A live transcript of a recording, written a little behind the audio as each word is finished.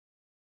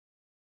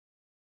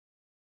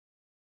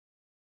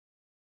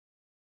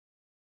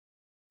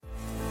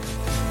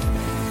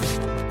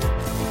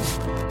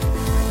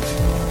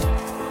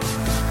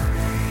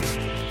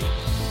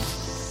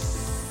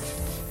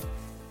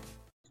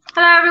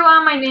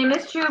my name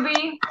is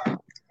Chubi.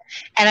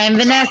 And I'm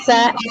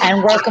Vanessa,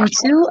 and welcome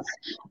to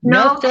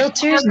No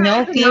Filters,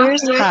 No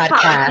Fears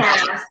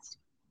podcast.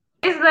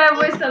 Is that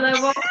with the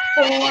level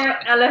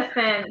 4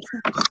 elephant?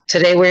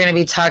 Today we're going to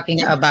be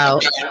talking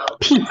about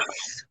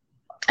peace.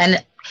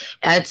 And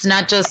it's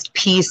not just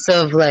peace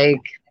of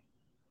like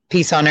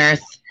peace on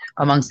earth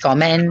amongst all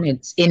men,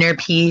 it's inner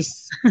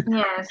peace.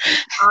 Yes,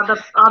 all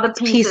the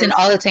pieces. Peace in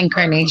all its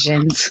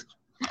incarnations.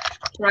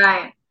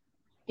 Right.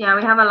 Yeah,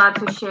 we have a lot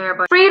to share,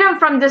 but freedom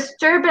from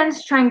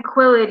disturbance,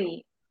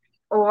 tranquility,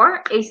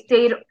 or a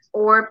state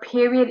or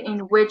period in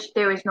which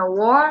there is no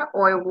war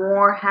or a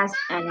war has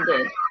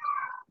ended.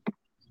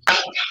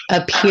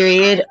 A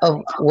period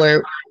of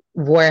where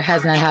war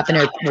has not happened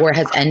or war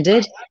has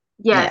ended?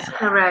 Yes, yeah.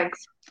 Correct.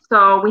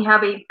 So we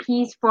have a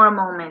peace for a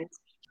moment.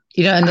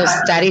 You know, in those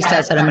statty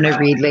stats that I'm going to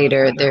read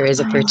later, there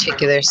is a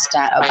particular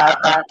stat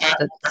about that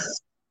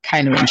that's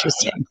kind of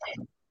interesting.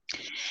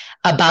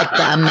 About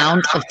the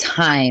amount of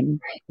time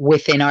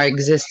within our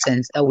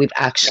existence that we've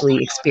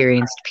actually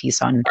experienced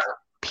peace on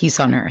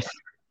earth.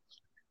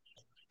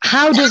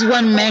 How does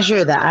one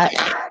measure that,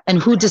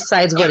 and who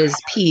decides what is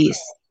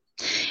peace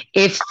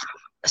if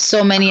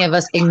so many of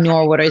us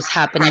ignore what is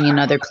happening in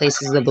other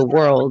places of the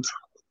world?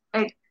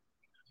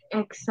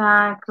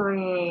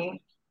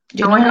 Exactly. Do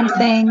you know what I'm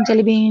saying,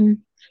 Jelly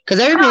Bean? Because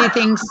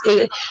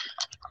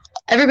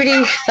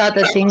everybody thought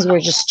that things were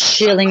just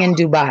chilling in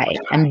Dubai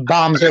and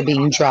bombs were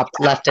being dropped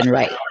left and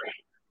right.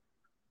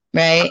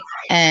 Right?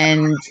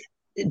 And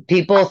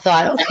people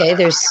thought, okay,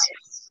 they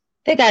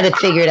got it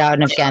figured out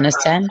in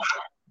Afghanistan.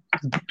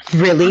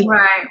 Really?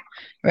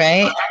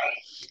 Right?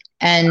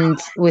 And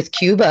with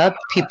Cuba,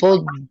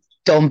 people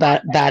don't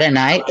bat an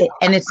eye.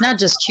 And it's not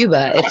just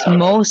Cuba. It's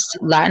most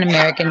Latin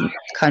American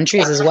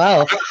countries as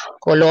well.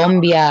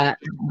 Colombia,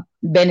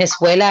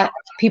 Venezuela.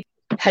 People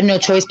had no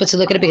choice but to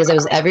look at it because it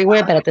was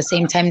everywhere. But at the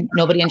same time,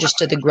 nobody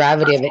understood the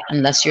gravity of it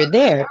unless you're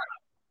there.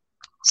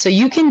 So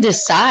you can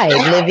decide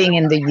living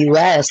in the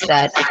U.S.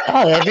 that,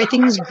 oh,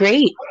 everything's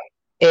great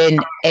in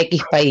X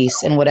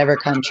país, in whatever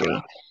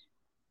country.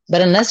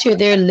 But unless you're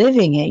there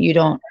living it, you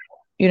don't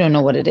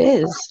know what it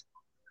is.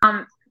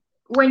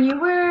 When you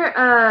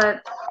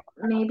were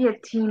maybe a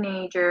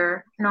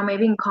teenager,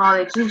 maybe in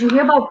college, did you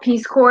hear about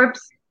Peace Corps?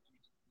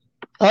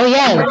 Oh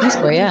yeah, the Peace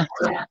Corps, yeah.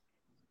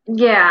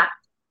 Yeah.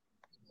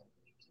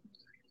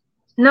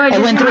 No, I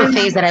went through a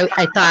phase that I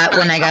thought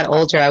when I got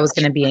older I was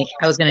gonna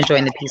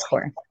join the Peace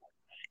Corps.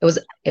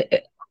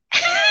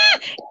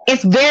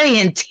 It's very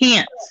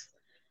intense.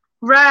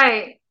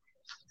 Right.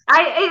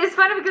 It's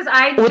funny because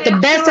with the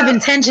best of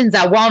intentions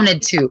I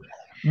wanted to,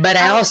 but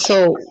I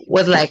also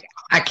was like,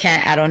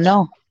 I don't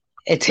know.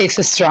 It takes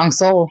a strong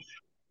soul.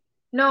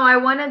 No, I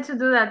wanted to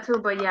do that too,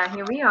 but yeah,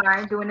 here we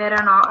are doing it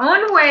on our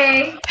own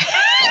way.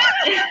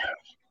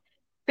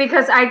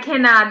 Because I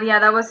cannot. Yeah,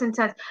 that was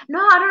intense. No,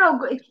 I don't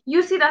know.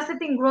 You see, that's the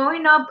thing.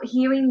 Growing up,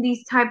 hearing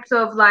these types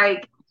of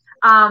like,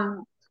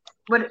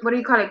 what do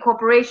you call it?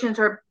 Corporations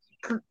or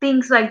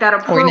things like that,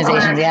 or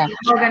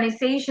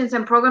organizations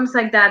and programs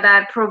like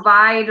that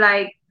provide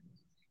like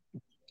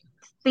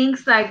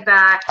things like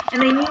that,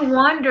 and then you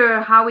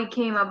wonder how it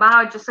came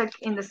about, just like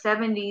in the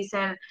 70s,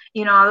 and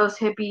all those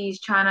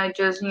hippies trying to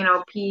just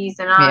peace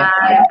and all that,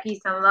 and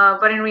peace and love.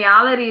 But in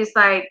reality, it's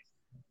like,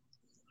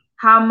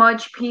 how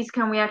much peace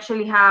can we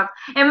actually have?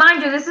 And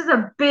mind you, this is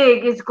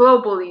it's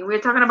globally.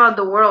 We're talking about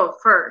the world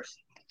first.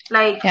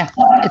 Like, yeah,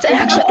 it's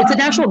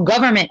an actual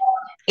government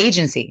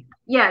agency.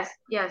 Yes,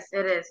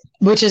 it is.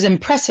 Which is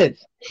impressive.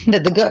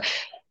 But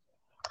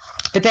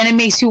then it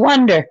makes you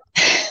wonder.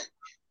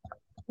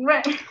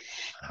 Right.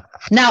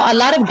 Now, a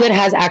lot of good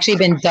has actually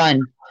been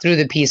done through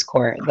the Peace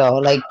Corps, though,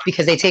 like,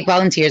 because they take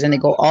volunteers and they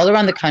go all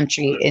around the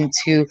country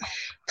into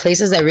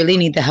places that really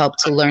need the help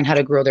to learn how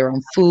to grow their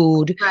own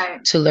food,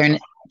 right. to learn,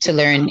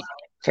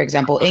 for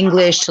example,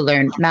 English, to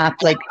learn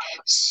math, like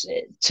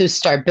to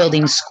start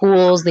building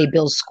schools. They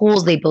build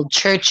schools, they build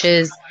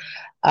churches.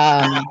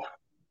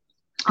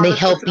 They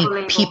help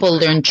people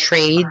learn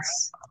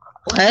trades.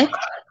 What?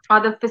 All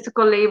the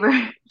physical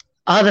labor.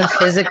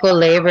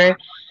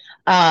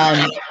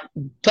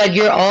 But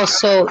you're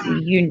also,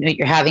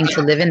 you're having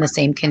to live in the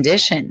same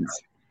conditions,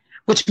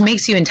 which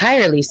makes you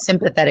entirely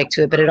sympathetic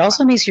to it. But it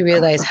also makes you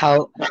realize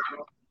how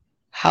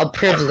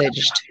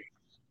privileged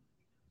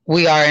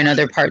we are in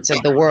other parts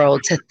of the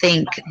world to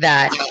think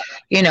that,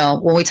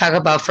 when we talk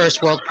about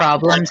first world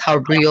problems,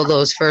 how real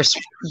those first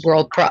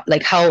world,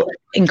 like how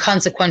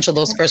inconsequential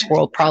those first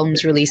world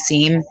problems really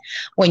seem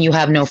when you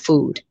have no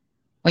food,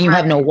 when you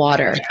have no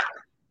water.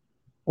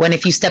 When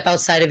if you step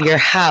outside of your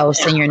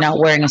house and you're not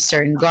wearing a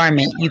certain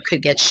garment, you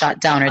could get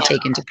shot down or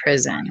taken to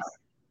prison.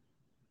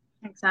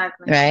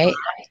 Exactly. Right?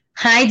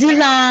 Hi,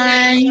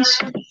 Delange.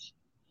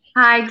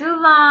 Hi,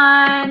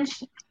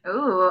 Delange.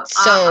 Ooh.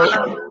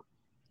 So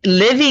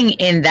living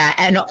in that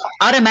and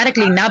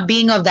automatically not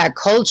being of that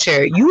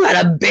culture, you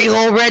had a big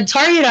old red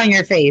target on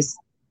your face.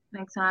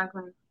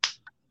 Exactly.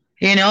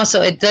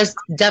 So it does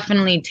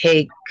definitely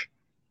take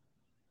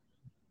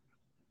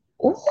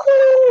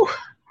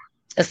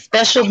a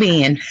special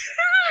being.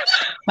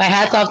 My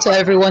hat's off to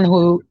everyone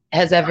who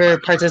has ever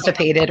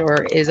participated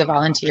or is a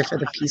volunteer for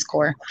the Peace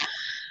Corps.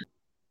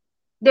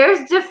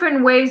 There's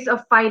different ways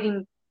of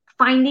finding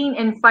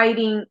and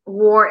fighting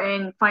war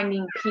and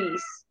finding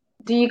peace.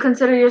 Do you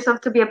consider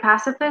yourself to be a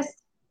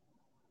pacifist?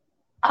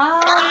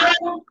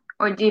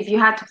 Or if you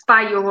had to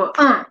fight, you will.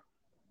 No,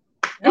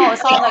 it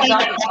sounds like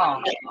Donkey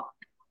Kong.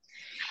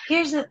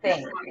 Here's the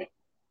thing.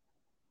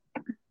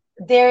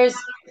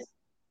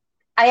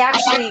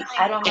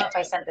 I don't know if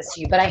I sent this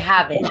to you, but I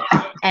have it,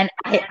 and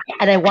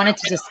I wanted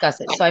to discuss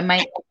it. So I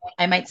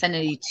might send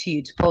it to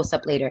you to post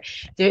up later.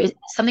 There is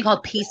something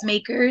called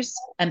peacemakers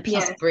and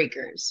peace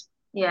breakers.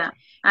 Yeah.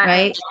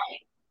 Right.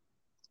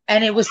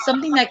 And it was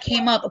something that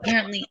came up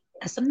apparently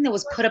as something that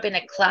was put up in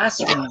a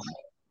classroom,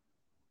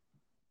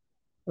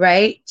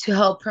 right, to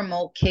help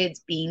promote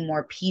kids being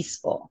more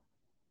peaceful.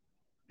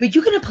 But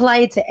you can apply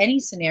it to any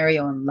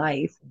scenario in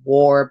life,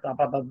 war, blah,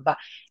 blah, blah, blah,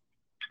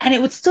 and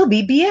it would still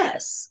be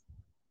BS.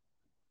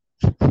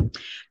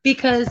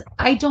 Because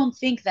I don't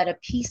think that a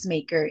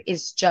peacemaker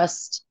is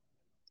just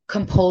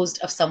composed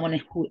of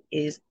someone who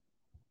is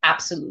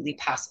absolutely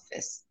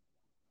pacifist.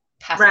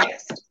 Right.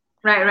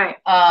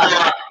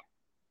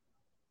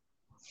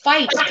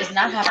 Fight does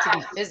not have to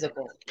be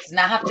physical. It does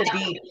not have to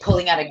be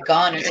pulling out a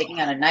gun or taking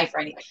out a knife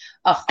or anything.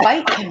 A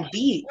fight can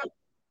be,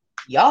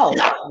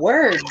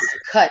 words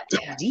cut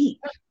deep.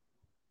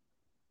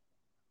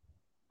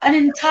 An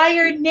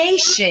entire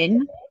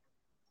nation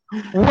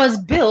was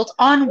built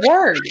on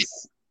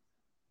words.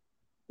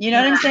 You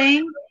know what I'm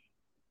saying?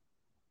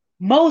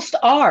 Most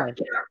are.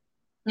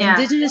 Yeah.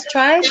 Indigenous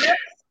tribes,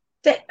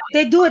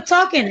 they do it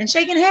talking and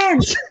shaking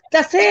hands.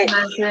 That's it.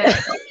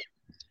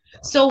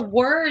 So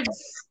words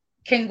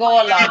can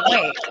go a long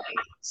way.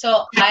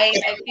 So I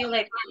feel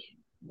like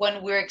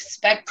when we're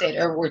expected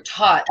or we're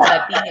taught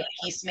that being a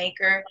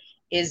peacemaker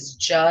is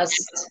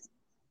just,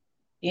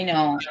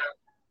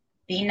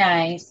 be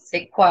nice,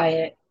 sit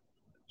quiet.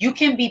 You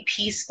can be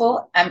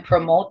peaceful and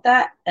promote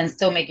that and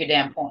still make your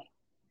damn point.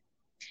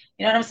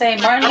 You know what I'm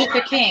saying? Martin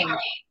Luther King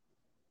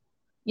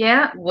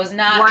was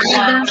not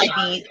one to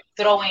be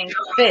throwing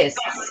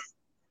fists,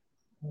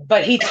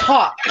 but he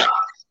talked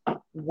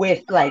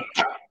with like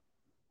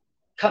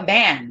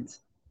command.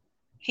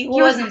 He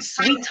wasn't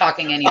sweet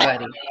talking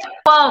anybody.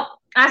 Well,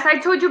 as I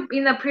told you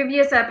in the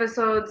previous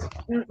episodes,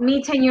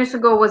 me 10 years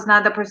ago was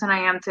not the person I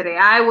am today.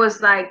 I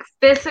was like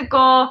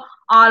physical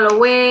all the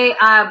way.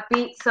 I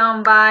beat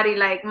somebody.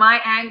 Like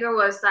my anger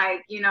was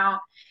like,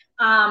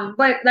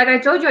 but like I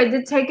told you, I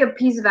did take a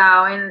peace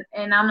vow,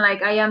 and I'm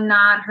like, I am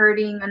not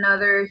hurting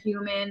another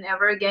human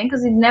ever again,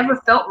 because it never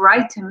felt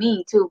right to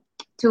me to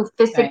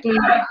physically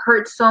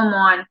hurt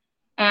someone.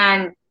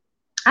 And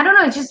I don't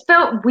know, it just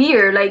felt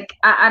weird. Like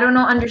I don't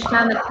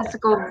understand the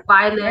physical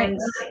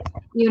violence.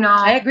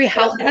 I agree.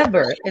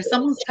 However, if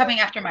someone's coming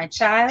after my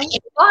child,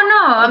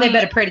 they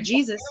better pray to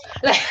Jesus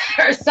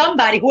or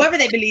somebody, whoever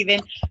they believe in,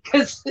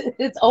 because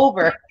it's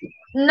over.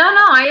 No,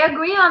 I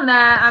agree on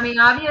that. I mean,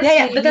 obviously.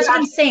 Yeah, but that's what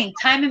I'm saying.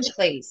 Time and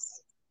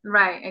place.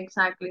 Right,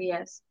 exactly,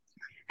 yes.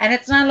 And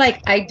it's not like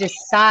I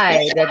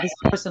decide that this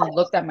person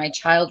looked at my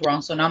child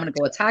wrong, so now I'm going to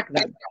go attack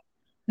them.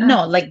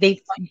 No, like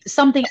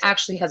something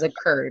actually has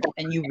occurred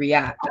and you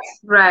react.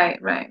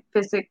 Right.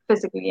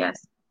 Physically,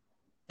 yes.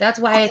 That's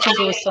why I think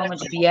it was so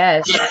much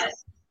BS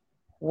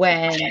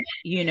when,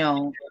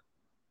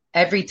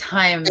 every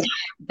time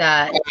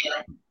that,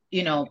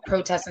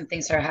 protests and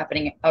things are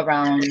happening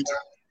around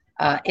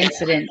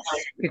incidents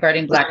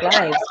regarding Black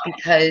lives,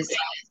 because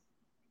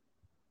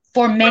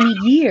for many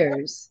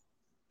years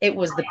it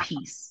was the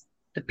peace.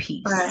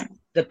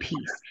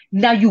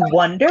 Now you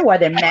wonder why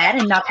they're mad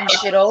and knocking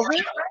shit over?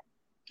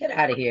 Get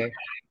out of here.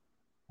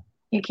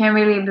 You can't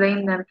really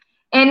blame them.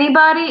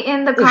 Anybody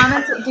in the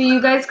comments, do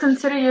you guys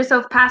consider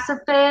yourself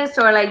pacifist,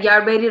 or like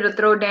y'all ready to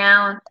throw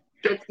down,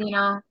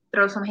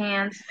 throw some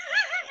hands?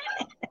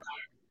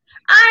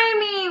 I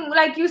mean,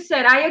 like you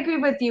said, I agree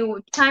with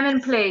you. Time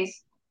and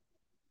place.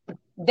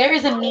 There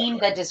is a meme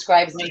that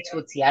describes me to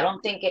a T. I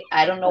don't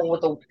know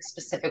what the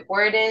specific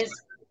word is,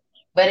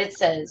 but it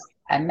says,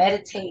 I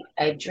meditate,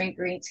 I drink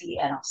green tea,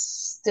 and I'll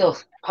still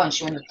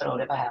punch you in the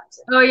throat if I have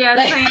to. Oh, yeah,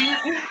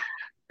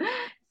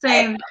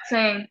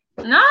 same.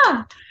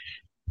 No.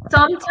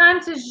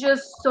 Sometimes it's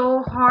just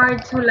so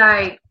hard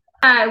to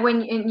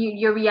when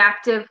you're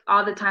reactive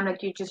all the time,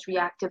 like you're just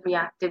reactive,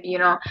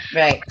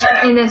 Right.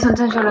 And then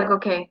sometimes you're like,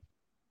 okay,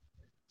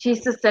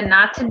 Jesus said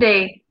not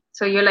today.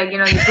 So you're like, you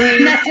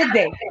breathe. Not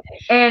today.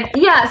 And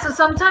so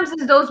sometimes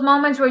it's those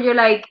moments where you're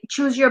like,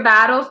 choose your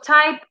battles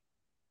type.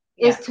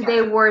 Is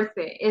today worth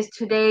it? Is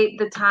today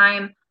the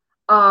time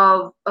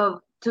of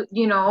open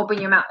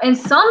your mouth? And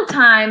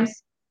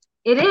sometimes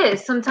it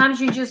is. Sometimes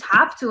you just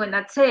have to, and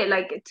that's it.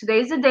 Like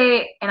today's the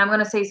day, and I'm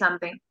gonna say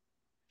something.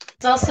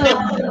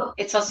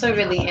 It's also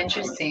really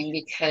interesting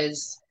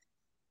because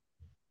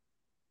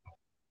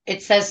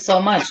it says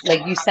so much.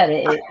 Like you said,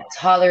 it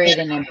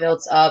tolerating and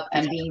builds up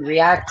and being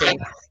reactive.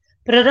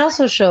 But it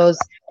also shows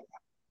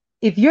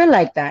if you're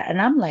like that and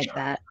I'm like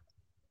that,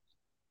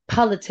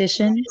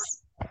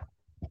 politicians,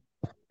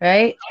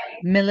 right?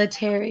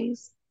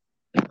 Militaries.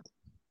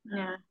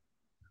 Yeah.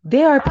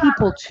 They are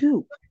people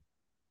too.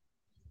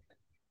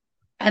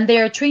 And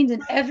they are trained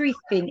in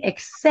everything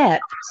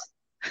except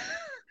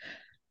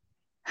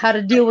how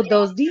to deal with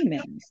those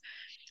demons.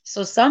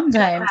 So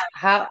sometimes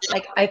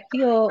I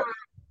feel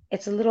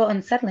it's a little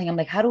unsettling. I'm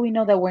like, how do we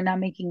know that we're not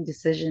making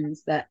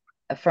decisions that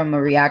from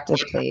a reactive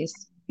place?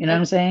 You know what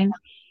I'm saying?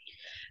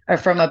 Or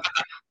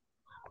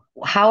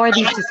how are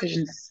these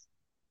decisions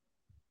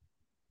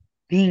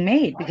being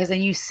made? Because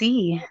then you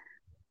see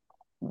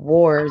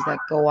wars that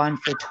go on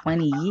for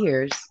 20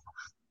 years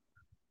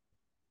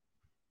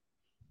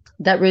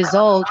that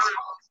result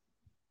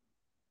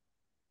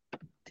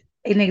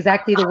in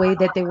exactly the way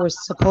that they were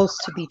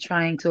supposed to be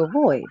trying to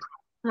avoid.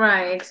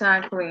 Right,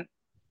 exactly.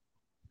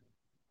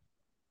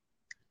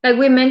 Like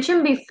we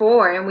mentioned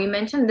before, and we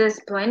mentioned this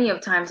plenty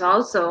of times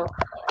also,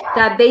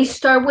 that they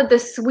start with the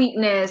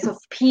sweetness of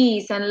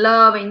peace and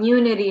love and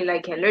unity,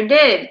 like Hitler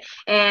did,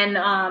 and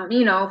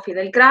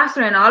Fidel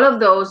Castro and all of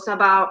those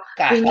about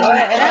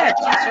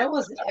Castro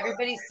was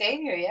everybody's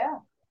savior, yeah.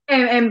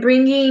 And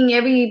bringing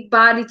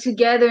everybody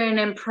together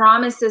and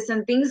promises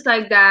and things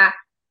like that.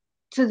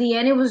 To the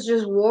end, it was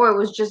just war. It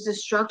was just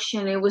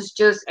destruction. It was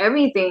just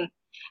everything.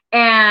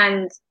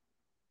 And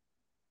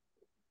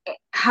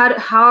how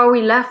are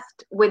we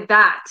left with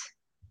that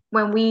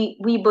when we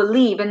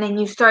believe, and then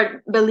you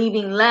start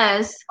believing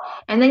less,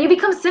 and then you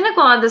become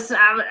cynical at this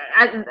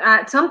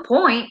at some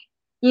point.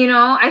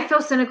 I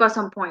feel cynical at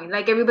some point.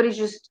 Like everybody's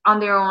just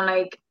on their own.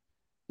 Like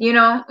you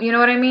know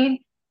what I mean.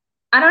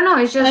 I don't know.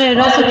 It's just and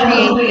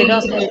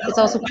it's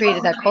also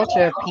created that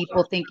culture of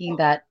people thinking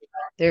that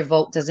their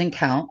vote doesn't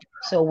count.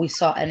 So we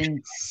saw an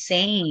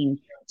insane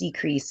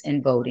decrease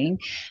in voting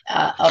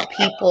of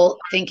people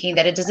thinking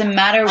that it doesn't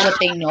matter what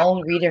they know,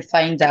 read or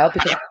find out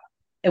because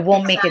it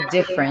won't make a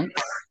difference.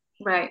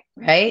 Right.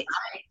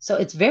 So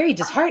it's very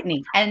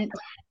disheartening. And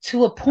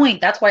to a point,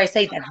 that's why I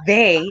say that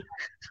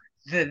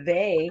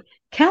they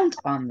count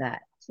on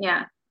that.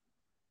 Yeah.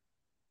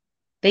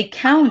 They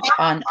count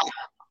on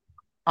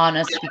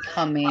us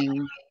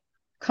becoming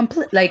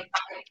compliant.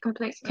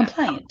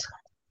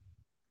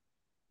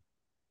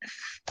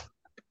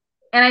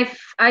 And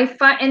I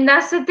find, and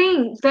that's the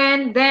thing.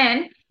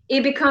 Then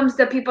it becomes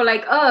the people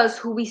like us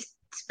who we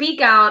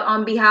speak out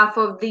on behalf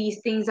of these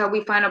things that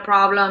we find a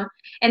problem,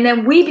 and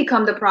then we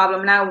become the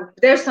problem. Now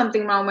there's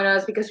something wrong with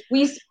us because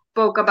we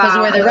spoke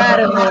about because we're the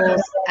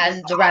radicals,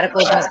 and the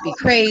radicals must be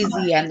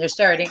crazy, and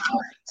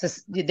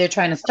they're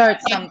trying to start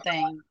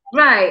something.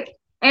 Right.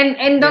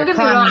 And don't get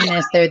me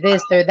wrong, they're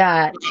this, they're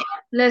that.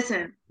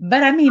 Listen.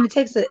 But I mean,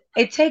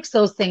 it takes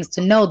those things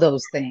to know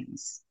those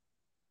things.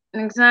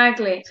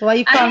 Exactly. So why are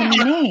you calling me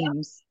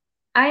names?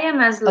 I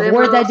am as liberal. Of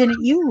words I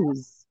didn't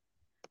use.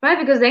 Right,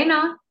 because they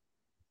know.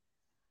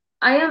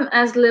 I am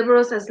as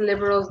liberals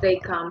they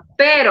come.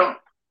 Pero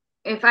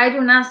if I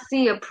do not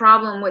see a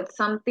problem with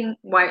something,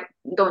 why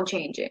don't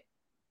change it?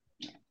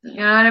 You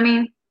know what I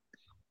mean?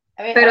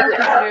 I don't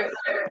consider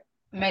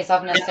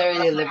myself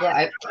necessarily a liberal.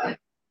 I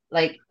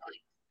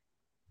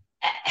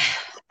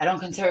don't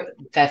consider,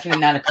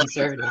 definitely not a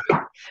conservative.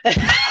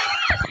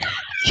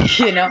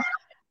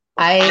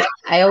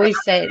 I always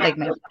say, like,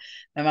 my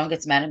mom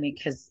gets mad at me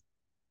because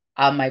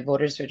my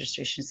voter's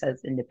registration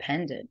says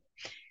independent.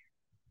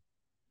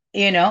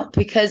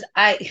 Because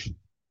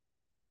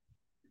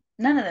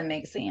none of them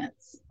make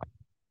sense.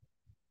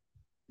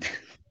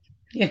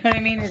 You know what I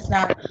mean? It's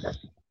not,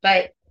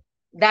 but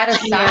that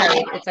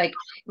aside, it's like,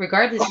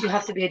 regardless, you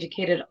have to be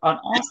educated on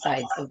all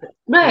sides of the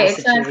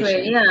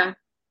exactly, yeah.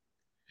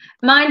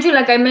 Mind you,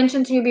 like I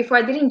mentioned to you before,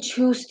 I didn't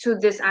choose to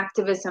this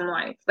activism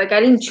life. Like I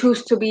didn't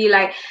choose to be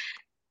like,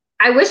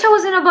 I wish I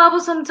was in a bubble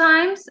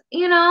sometimes,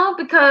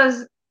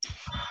 because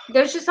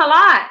there's just a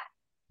lot.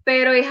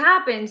 Pero it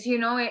happens,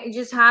 it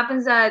just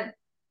happens that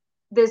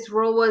this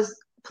role was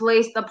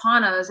placed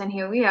upon us, and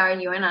here we are,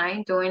 you and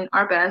I, doing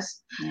our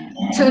best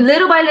to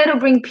little by little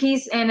bring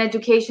peace and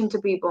education to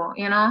people,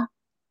 Yeah.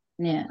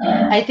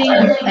 I think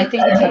we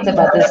talked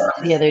about this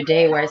the other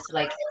day where it's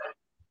like,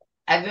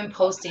 I've been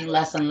posting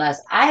less and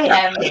less. I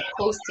am the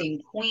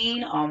posting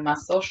queen on my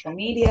social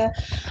media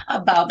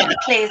about my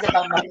plays,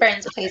 about my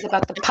friends' plays,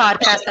 about the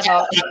podcast,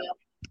 about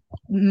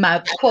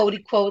my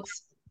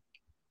quotes.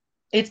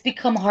 It's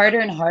become harder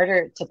and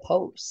harder to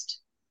post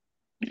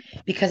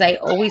because I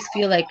always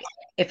feel like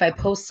if I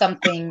post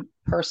something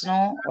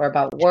personal or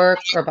about work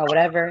or about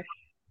whatever,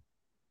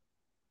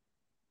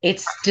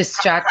 it's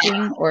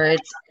distracting or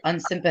it's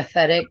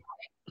unsympathetic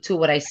to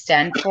what I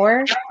stand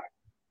for,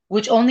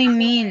 which only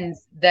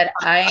means that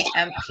I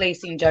am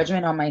placing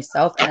judgment on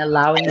myself and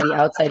allowing the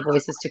outside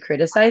voices to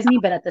criticize me.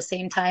 But at the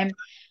same time,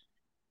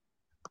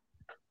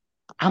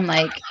 I'm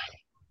like,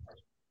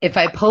 if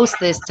I post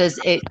this, does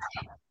it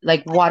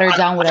like water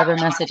down whatever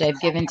message I've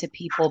given to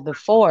people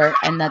before,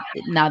 and that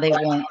now they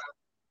won't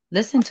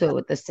listen to it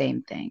with the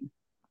same thing,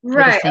 with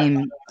the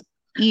same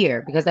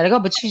ear? Because I go,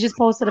 but she just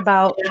posted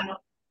about,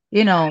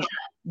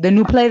 the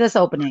new play that's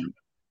opening.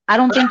 I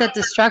don't think that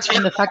distracts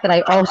from the fact that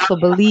I also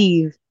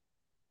believe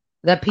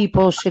that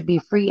people should be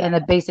free and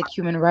that basic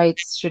human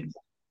rights should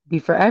be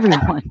for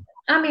everyone.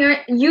 I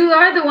mean, you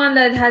are the one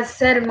that has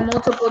said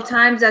multiple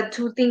times that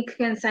two things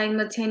can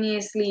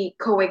simultaneously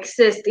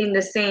coexist in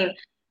the same.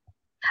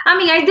 I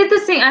mean, I did the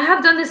same. I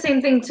have done the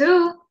same thing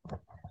too.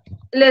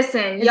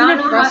 Listen, Isn't y'all it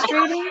know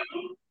frustrating?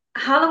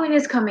 Halloween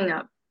is coming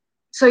up,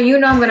 so you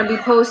know I'm gonna be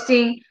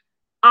posting.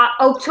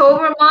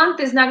 October month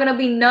is not gonna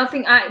be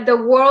nothing. The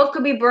world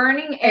could be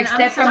burning, and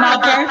except for my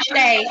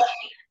birthday.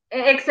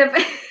 Except,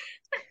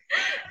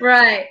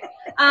 right.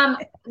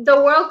 The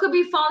world could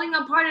be falling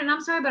apart, and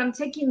I'm sorry, but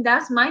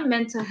that's my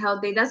mental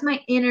health day. That's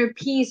my inner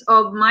peace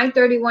of my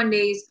 31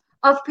 days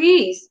of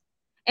peace,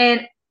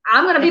 and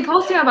I'm gonna be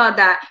posting about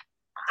that.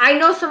 I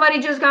know somebody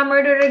just got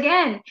murdered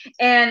again,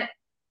 and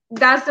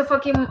that's the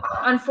fucking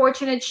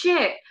unfortunate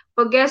shit.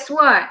 But guess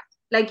what?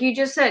 Like you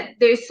just said,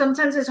 there's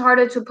sometimes it's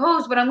harder to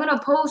post, but I'm gonna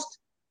post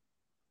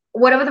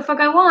whatever the fuck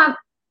I want.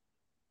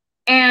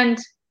 And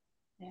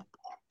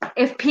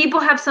if people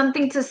have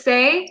something to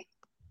say,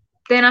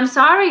 then I'm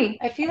sorry.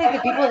 I feel like the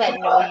people that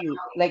know you,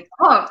 like,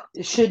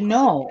 should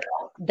know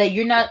that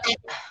you're not.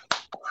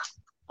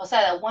 I'll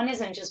say that one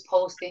isn't just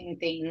posting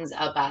things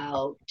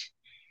about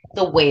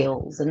the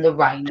whales and the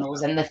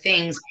rhinos and the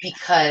things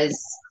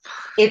because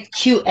it's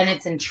cute and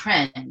it's in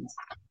trend.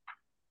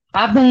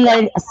 I've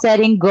been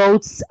setting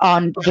goats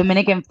on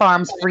Dominican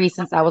farms free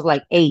since I was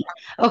like 8.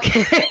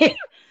 Okay.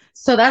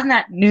 So that's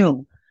not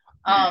new.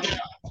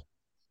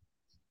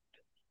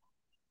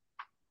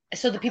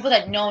 So the people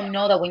that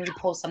know that when you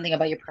post something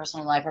about your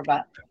personal life or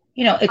about,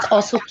 it's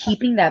also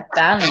keeping that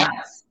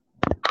balance.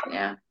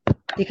 Yeah.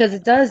 Because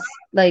it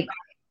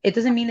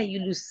doesn't mean that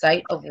you lose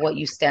sight of what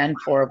you stand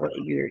for, what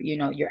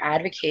you're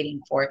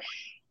advocating for.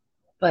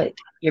 But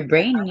your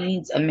brain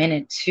needs a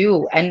minute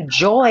too. And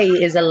joy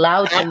is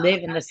allowed to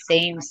live in the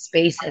same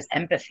space as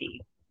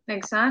empathy.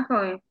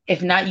 Exactly.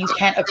 If not, you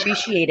can't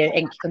appreciate it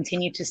and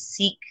continue to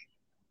seek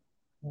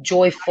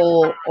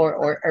joyful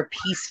or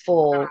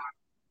peaceful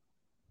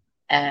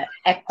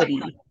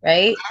equity,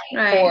 right?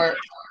 For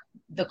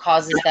the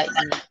causes that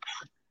you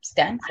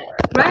stand for.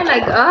 Right,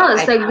 like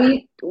us.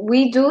 Like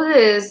we do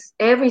this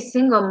every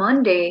single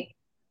Monday.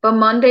 But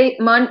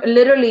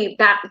literally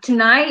that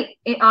tonight,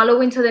 all the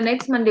way into the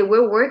next Monday,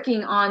 we're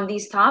working on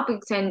these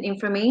topics and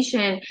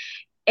information,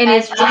 and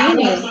it's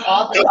raining.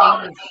 All the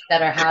things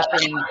that are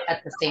happening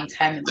at the same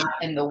time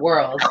in the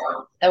world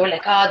that we're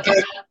like, oh,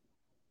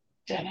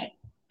 damn it.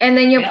 And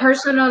then your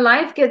personal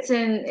life gets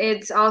in,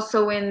 it's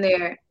also in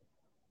there.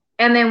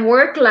 And then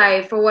work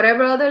life or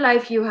whatever other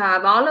life you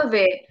have, all of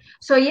it.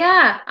 So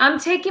yeah, I'm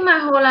taking my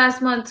whole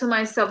last month to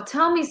myself.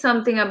 Tell me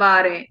something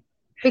about it.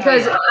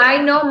 Because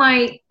I know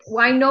my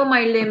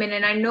limit,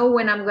 and I know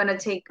when I'm gonna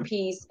take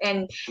peace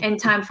and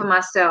time for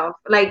myself.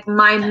 Like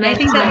my mental. I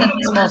think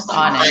that's the most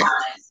honest.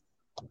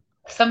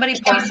 Somebody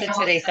posted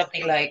today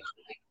something like,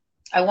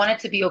 I want it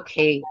to be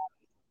okay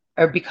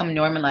or become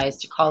normalized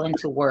to call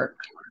into work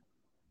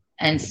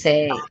and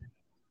say,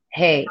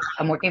 hey,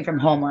 I'm working from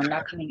home, or I'm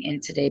not coming in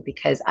today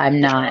because I'm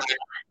not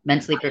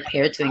mentally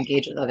prepared to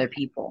engage with other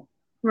people.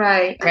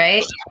 Right.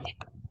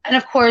 And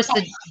of course,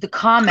 the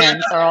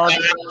comments are all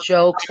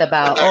jokes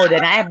about, oh,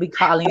 then I'd be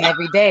calling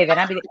every day. Then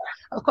I'd be,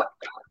 of course.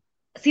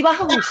 Si vas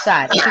a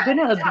abusar, if you're going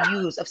to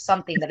abuse of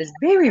something that is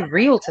very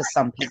real to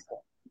some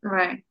people,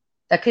 right,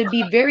 that could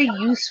be very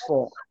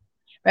useful,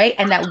 right?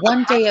 And that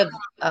one day of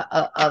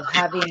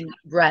having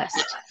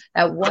rest,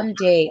 that one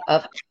day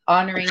of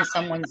honoring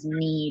someone's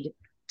need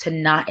to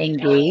not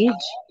engage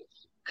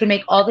could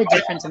make all the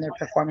difference in their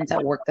performance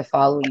at work the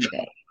following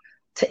day,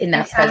 in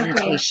that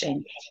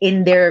presentation,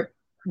 in their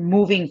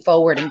moving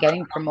forward and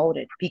getting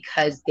promoted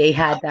because they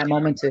had that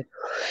moment to,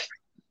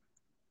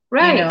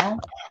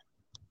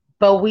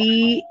 But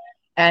we,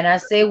 and I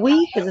say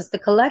we because it's the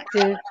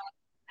collective,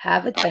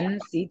 have a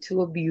tendency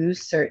to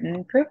abuse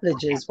certain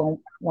privileges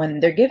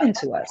when they're given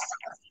to us.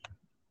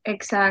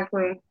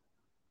 Exactly.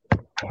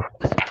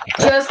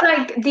 Just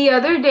like the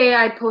other day,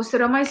 I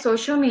posted on my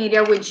social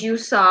media, which you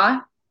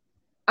saw.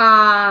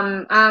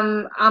 I'm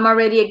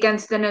already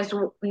against the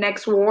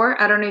next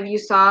war. I don't know if you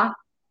saw.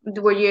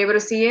 Were you able to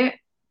see it?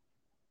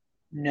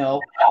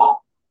 No.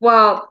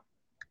 Well,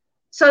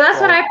 so that's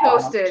what I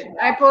posted.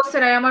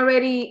 I am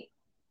already.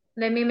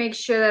 Let me make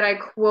sure that I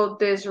quote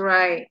this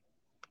right.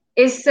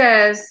 It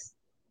says,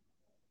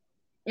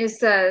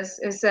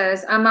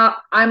 I'm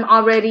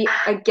already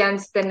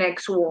against the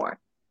next war.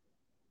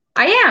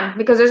 I am,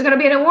 because there's gonna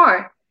be a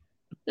war.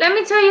 Let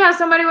me tell you how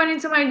somebody went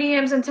into my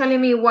DMs and telling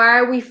me, why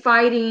are we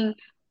fighting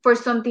for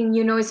something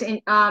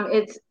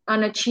it's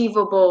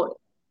unachievable?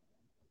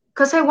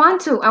 Because I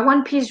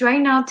want peace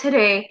right now,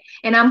 today,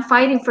 and I'm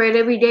fighting for it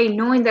every day,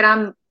 knowing that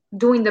I'm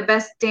doing the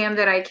best damn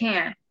that I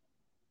can.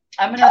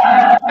 I'm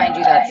gonna find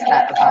you that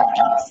stat about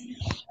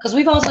peace, because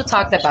we've also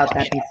talked about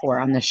that before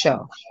on the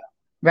show,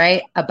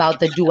 right? About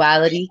the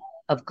duality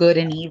of good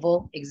and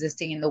evil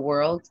existing in the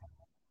world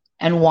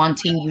and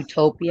wanting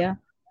utopia.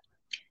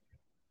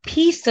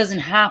 Peace doesn't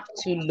have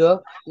to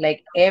look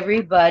like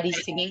everybody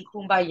singing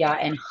Kumbaya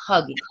and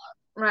hugging.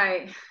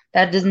 Right.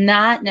 That does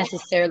not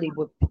necessarily,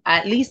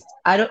 at least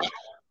I don't,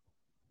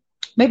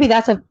 maybe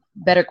that's a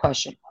better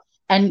question.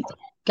 And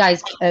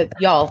guys,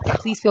 y'all,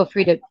 please feel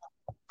free to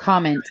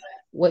comment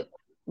what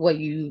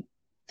you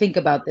think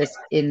about this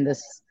in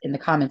the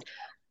comments.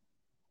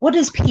 What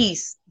does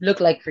peace look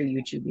like for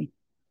you, Juby?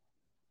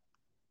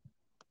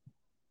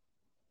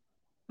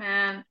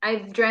 Man, I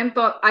dreamt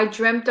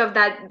of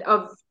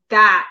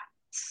that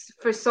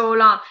for so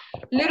long.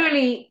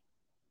 Literally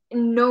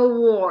no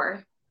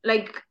war.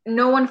 Like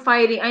no one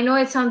fighting. I know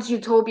it sounds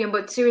utopian,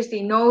 but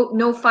seriously,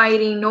 no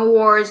fighting, no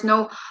wars,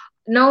 no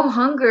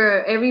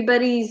hunger.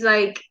 Everybody's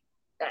like,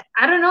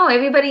 I don't know,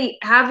 everybody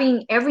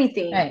having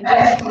everything, Right.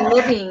 just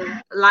living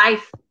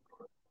life.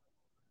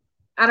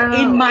 I don't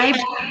know. In my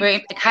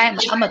brain,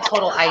 I'm a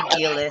total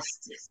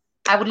idealist.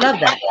 I would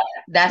love that.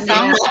 That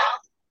sounds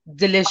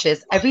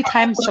delicious. Every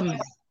time some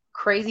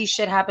crazy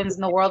shit happens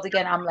in the world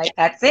again, I'm like,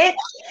 that's it.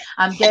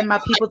 I'm getting my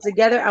people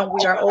together and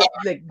we are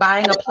like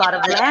buying a plot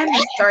of land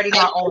and starting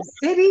our own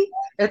city.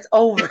 It's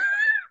over.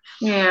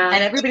 Yeah.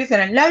 And everybody's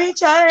gonna love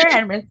each other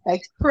and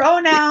respect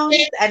pronouns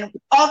and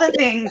all the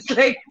things.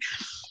 Like,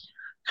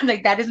 I'm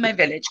like, that is my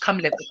village. Come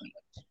live with me.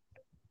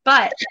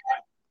 But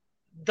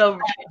the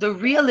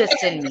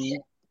realist in me,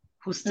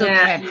 who still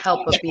can't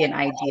help but be an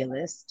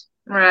idealist,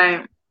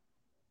 right,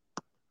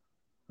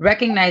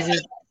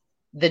 recognizes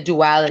the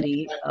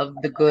duality of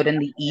the good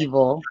and the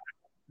evil,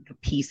 the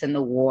peace and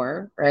the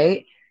war,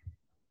 right?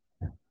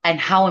 And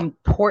how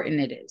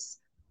important it is.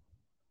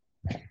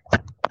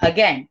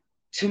 Again,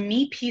 to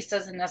me, peace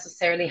doesn't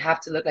necessarily have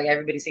to look like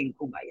everybody saying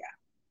kumbaya.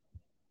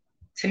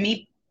 To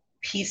me,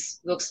 peace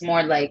looks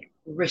more like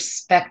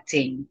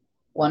respecting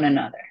one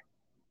another.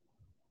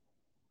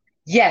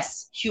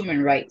 Yes,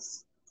 human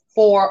rights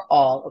for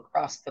all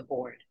across the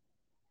board,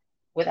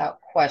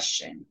 without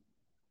question.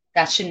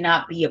 That should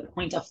not be a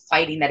point of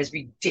fighting that is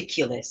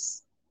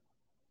ridiculous.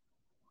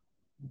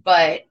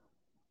 But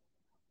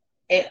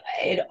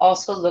it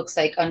also looks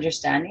like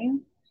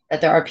understanding that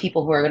there are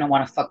people who are going to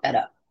want to fuck that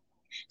up.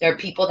 There are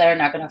people that are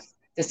not going to,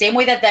 the same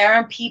way that there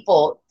are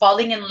people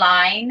falling in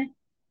line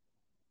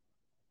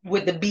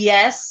with the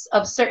BS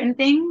of certain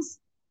things,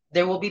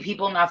 there will be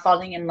people not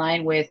falling in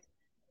line with,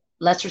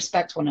 let's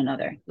respect one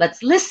another.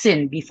 Let's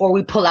listen before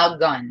we pull out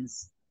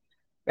guns,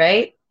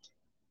 right?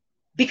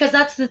 Because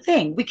that's the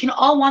thing. We can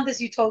all want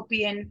this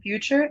utopian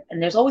future, and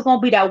there's always going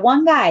to be that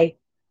one guy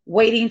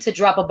waiting to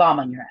drop a bomb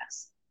on your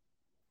ass.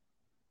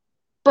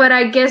 But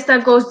I guess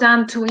that goes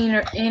down to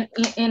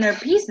inner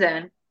peace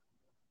then.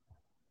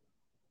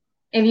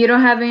 If you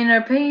don't have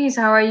inner peace,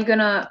 how are you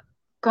gonna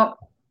go?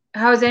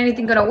 How is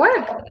anything gonna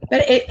work?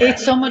 But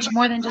it's so much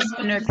more than just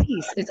inner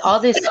peace. It's all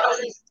this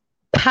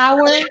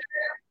power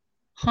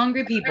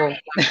hungry people.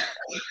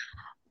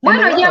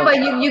 Well, yeah, but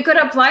you could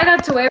apply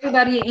that to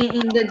everybody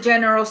in the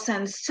general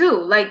sense too.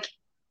 Like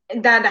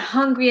that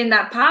hungry and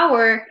that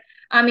power.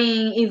 I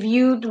mean, if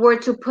you were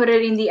to put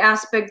it in the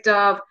aspect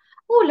of,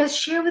 oh, let's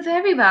share with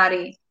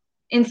everybody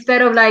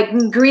instead of like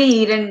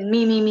greed and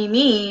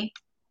me.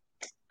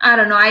 I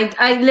don't know.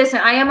 I listen.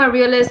 I am a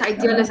realist,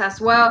 idealist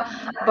as well.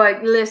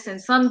 But listen,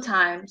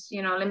 sometimes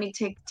let me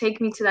take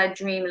me to that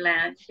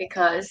dreamland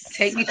because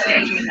take me to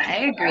that dreamland. I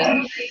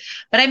agree.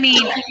 But I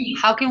mean,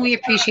 how can we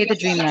appreciate the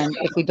dreamland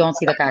if we don't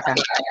see the caca?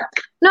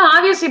 No,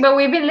 obviously, but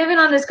we've been living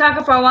on this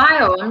caca for a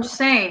while. I'm just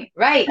saying.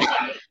 Right.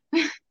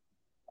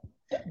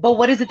 But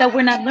what is it that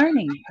we're not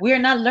learning? We are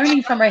not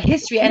learning from our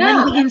history. And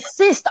then we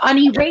insist on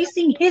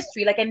erasing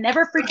history like it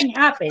never freaking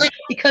happened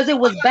because it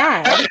was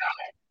bad.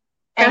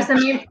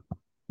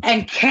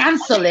 And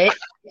cancel it.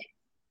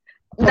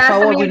 We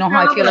know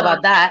how I feel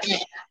about that.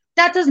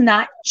 That does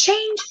not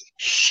change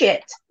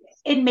shit.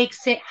 It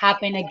makes it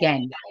happen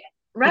again.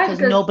 Right. Because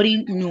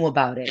nobody knew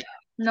about it.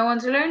 No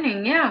one's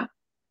learning, yeah.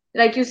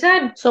 Like you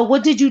said. So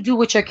what did you do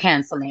with your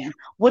canceling?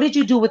 What did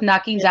you do with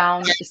knocking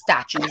down the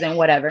statues and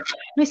whatever?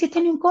 No hiciste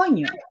ni un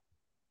coño.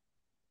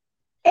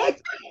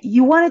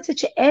 You wanted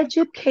to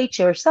educate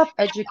yourself,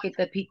 educate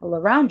the people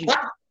around you.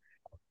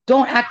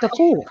 Don't act a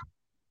fool.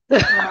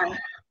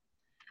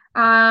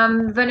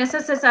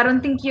 Vanessa says, I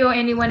don't think you owe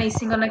anyone a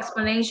single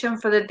explanation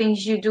for the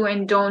things you do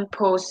and don't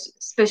post,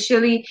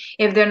 especially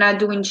if they're not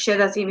doing shit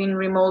that's even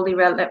remotely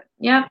relevant.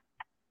 Yeah.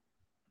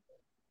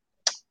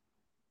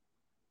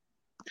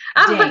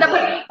 But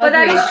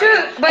that is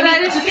true. But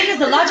that is the thing is,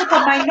 the logical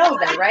mind knows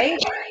that, right?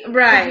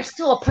 Right. But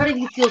still, a part of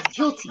you feels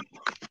guilty.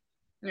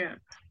 Yeah.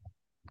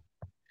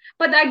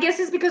 But I guess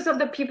it's because of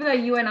the people that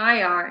you and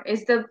I are.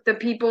 It's the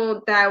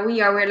people that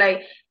we are. We're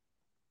like,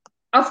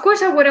 of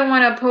course I wouldn't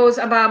want to post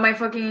about my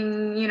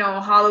fucking,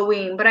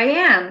 Halloween, but I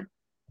am.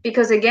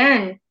 Because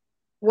again,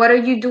 what are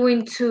you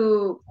doing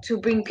to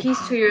bring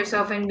peace to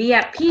yourself and be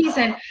at peace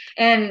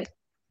and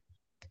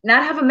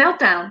not have a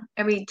meltdown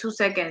every 2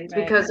 seconds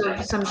because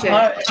of some shit?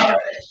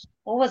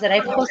 What was it? I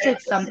posted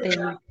something.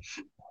 I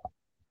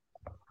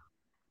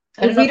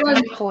don't know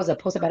what was it?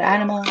 Posted about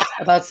animals,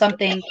 about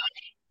something.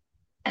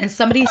 And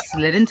somebody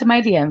slid into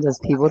my DMs, as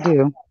people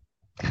do.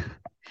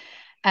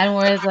 And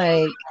was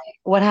like,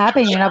 what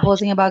happened? You're not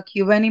posting about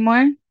Cuba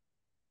anymore?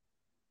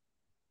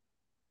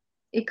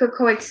 It could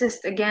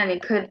coexist again.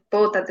 It could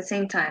both at the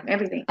same time.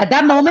 Everything. At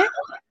that moment,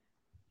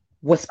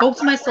 what spoke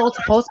to my soul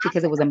to post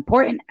because it was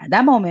important at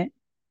that moment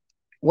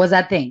was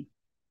that thing.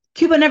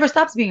 Cuba never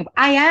stops being.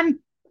 I am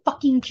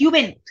fucking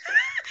Cuban.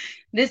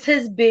 This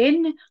has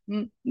been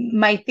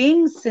my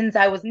thing since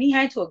I was knee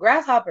high to a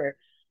grasshopper.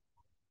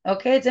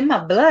 Okay, it's in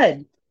my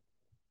blood.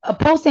 A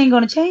post ain't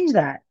gonna change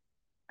that.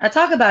 I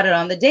talk about it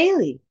on the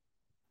daily.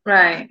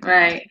 Right,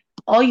 right.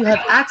 All you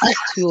have access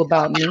to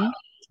about me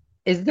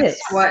is this.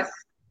 What?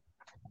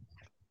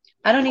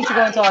 I don't need to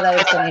go into all that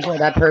explanation with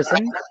that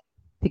person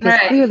because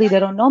Right. clearly they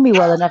don't know me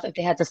well enough if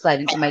they had to slide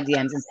into my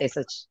DMs and say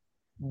such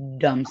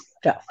dumb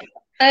stuff.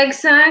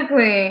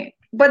 Exactly.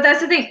 But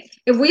that's the thing.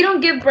 If we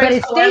don't give breaks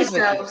it to stays with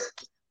you. ourselves,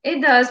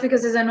 it does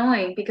because it's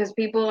annoying. Because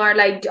people are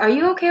like, "Are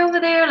you okay over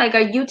there? Like,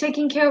 are you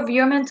taking care of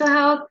your mental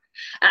health?"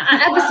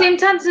 At the same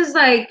time, it's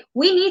like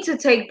we need to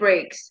take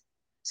breaks.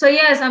 So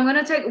yes,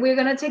 we're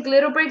gonna take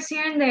little breaks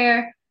here and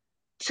there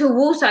to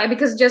woosah,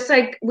 because just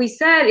like we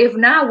said, if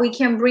not, we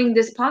can bring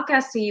this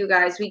podcast to you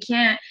guys. We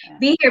can't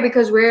be here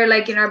because we're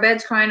like in our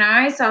beds crying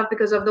our eyes out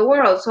because of the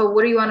world. So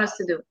what do you want us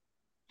to do?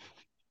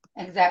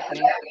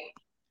 Exactly.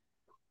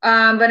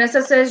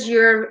 Vanessa says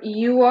you're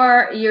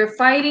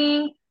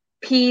fighting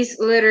peace,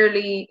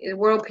 literally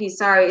world peace.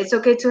 Sorry, it's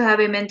okay to have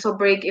a mental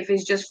break if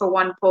it's just for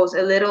one post,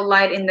 a little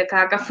light in the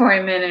caca for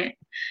a minute.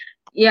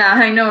 Yeah,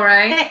 I know,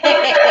 right?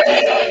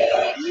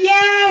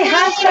 Yay!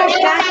 Hashtag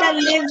caca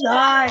lives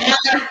on.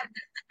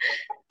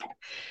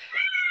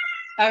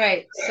 All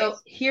right, so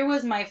here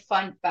was my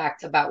fun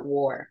fact about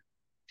war.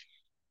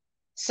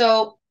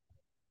 So,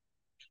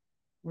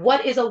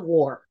 what is a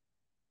war?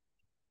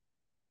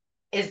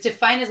 Is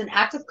defined as an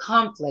act of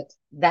conflict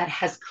that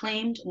has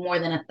claimed more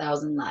than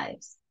 1,000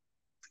 lives.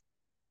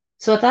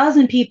 So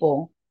 1,000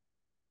 people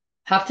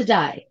have to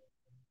die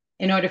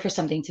in order for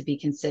something to be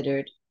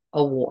considered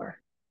a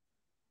war.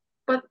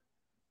 But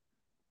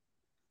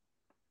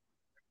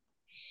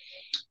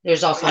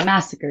there's also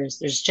massacres,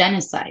 there's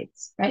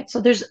genocides, right? So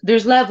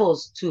there's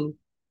levels to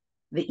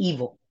the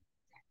evil.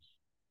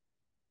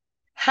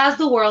 Has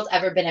the world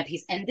ever been at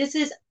peace? And this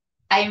is,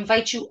 I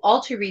invite you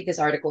all to read this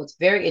article. It's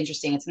very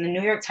interesting. It's in the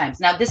New York Times.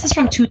 Now, this is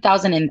from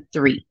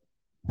 2003.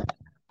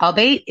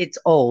 Albeit it's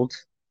old,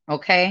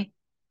 okay?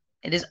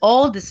 It is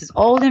old. This is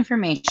old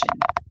information.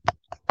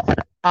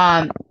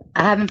 I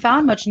haven't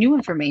found much new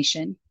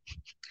information.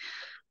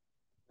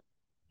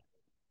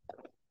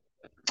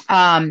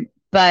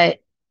 But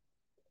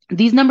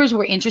these numbers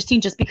were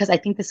interesting just because I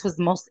think this was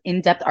the most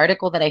in-depth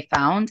article that I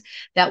found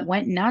that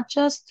went not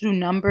just through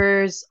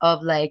numbers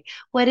of like,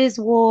 what is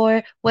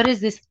war? What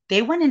is this?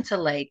 They went into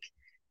like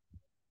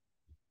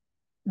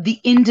the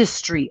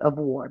industry of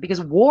war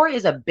because war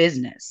is a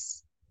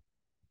business.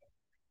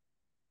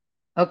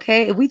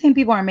 Okay? If we think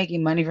people are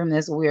making money from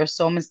this, we are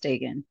so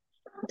mistaken.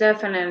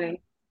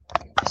 Definitely.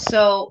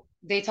 So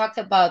they talked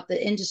about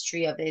the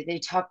industry of it. They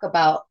talk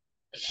about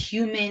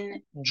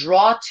human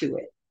draw to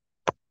it.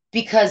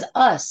 Because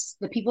us,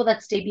 the people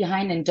that stay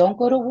behind and don't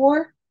go to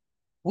war,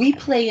 we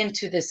play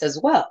into this as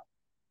well.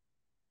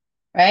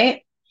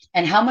 Right?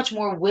 And how much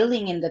more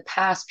willing in the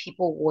past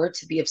people were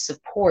to be of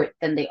support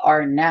than they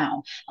are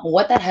now. And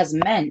what that has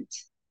meant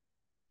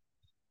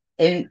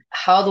in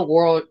how the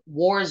world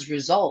wars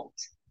result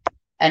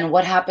and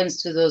what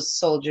happens to those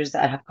soldiers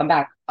that have come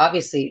back.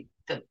 Obviously,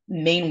 the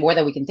main war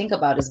that we can think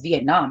about is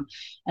Vietnam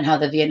and how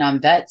the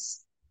Vietnam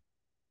vets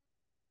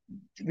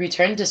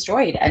returned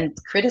destroyed and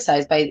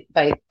criticized by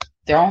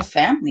their own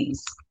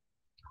families.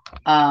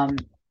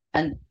 And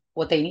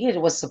what they needed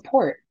was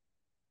support,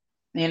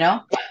 you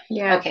know?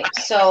 Yeah. Okay,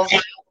 so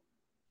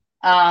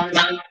has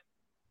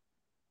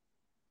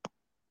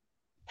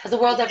the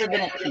world ever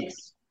been at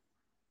peace?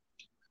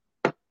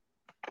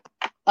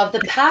 Of the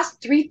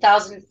past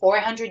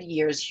 3,400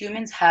 years,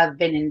 humans have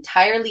been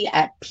entirely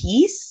at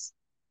peace.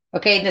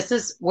 Okay,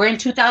 we're in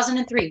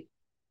 2003.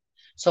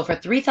 So for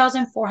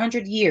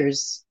 3,400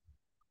 years,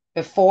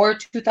 before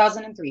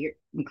 2003,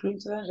 including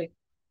 2003,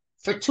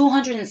 for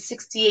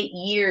 268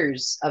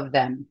 years of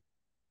them,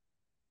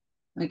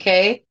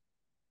 okay,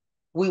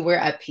 we were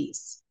at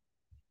peace.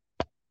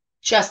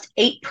 Just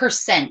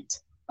 8%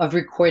 of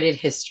recorded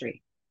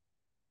history.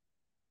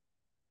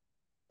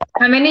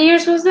 How many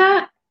years was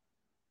that?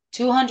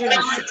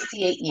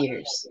 268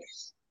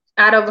 years.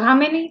 Out of how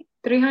many?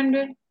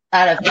 300?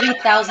 Out of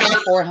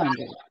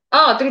 3,400.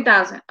 Oh,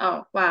 3,000.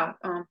 Oh, wow.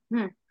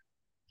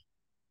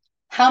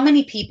 How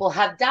many people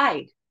have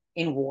died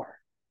in war?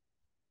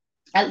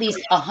 At least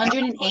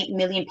 108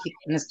 million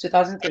people in this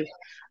 2003.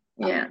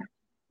 Yeah.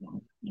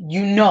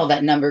 You know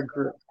that number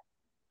grew.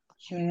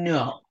 You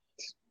know.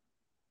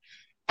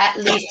 At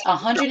least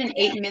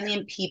 108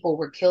 million people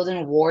were killed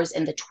in wars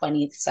in the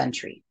 20th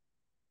century.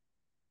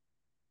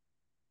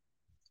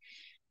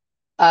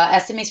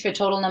 Estimates for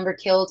total number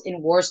killed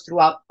in wars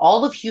throughout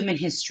all of human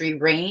history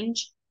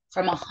range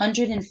from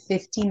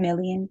 150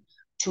 million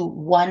to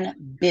 1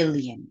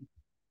 billion.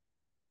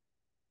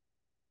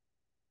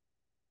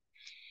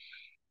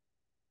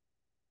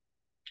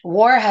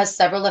 War has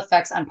several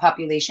effects on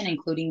population,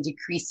 including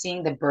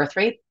decreasing the birth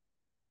rate.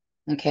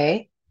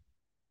 Okay.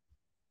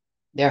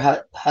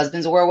 Their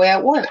husbands were away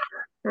at war.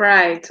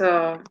 Right.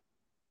 So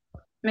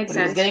makes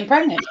sense. Getting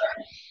pregnant.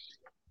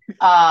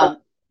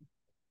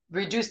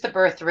 reduced the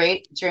birth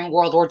rate during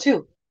World War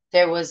II.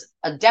 There was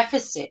a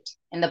deficit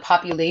in the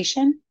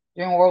population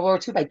during World War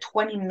II by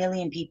 20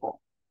 million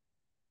people.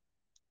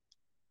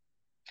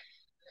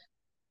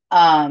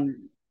 That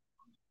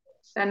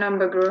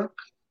number grew.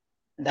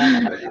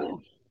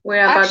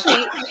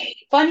 Actually,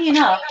 funny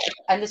enough,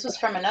 and this was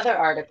from another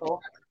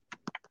article,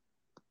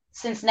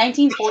 since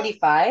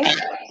 1945,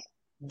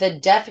 the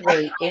death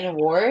rate in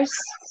wars,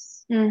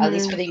 at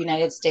least for the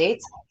United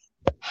States,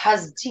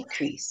 has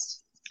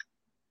decreased.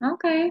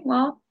 Okay,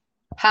 well.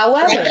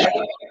 However,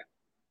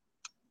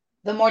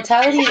 the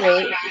mortality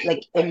rate,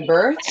 like in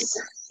births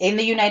in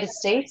the United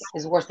States,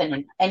 is worse than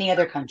in any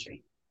other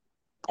country.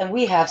 And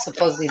we have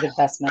supposedly the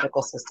best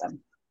medical system.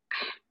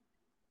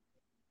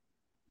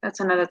 That's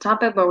another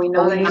topic, but we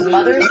know we lose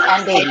mothers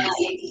and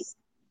babies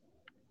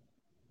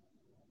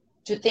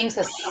to things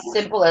as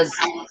simple as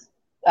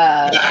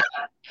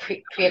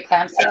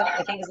preeclampsia,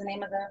 I think is the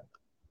name of the.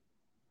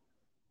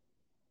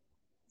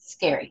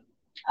 Scary.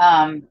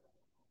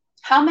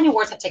 How many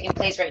wars have taken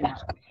place right now?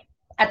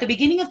 At the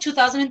beginning of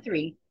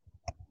 2003,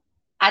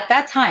 at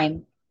that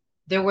time,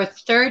 there were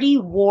 30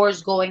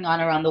 wars going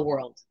on around the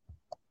world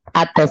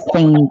at the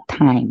same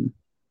time.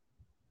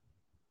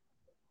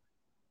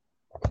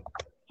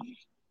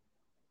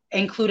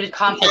 Included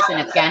conflicts in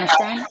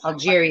Afghanistan,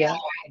 Algeria,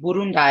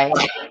 Burundi,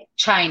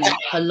 China,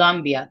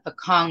 Colombia, the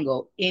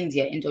Congo,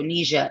 India,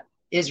 Indonesia,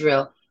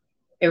 Israel,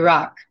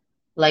 Iraq,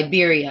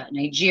 Liberia,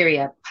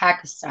 Nigeria,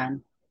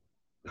 Pakistan,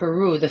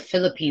 Peru, the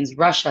Philippines,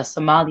 Russia,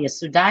 Somalia,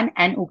 Sudan,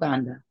 and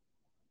Uganda.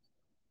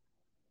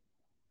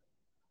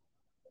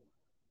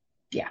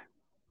 Yeah.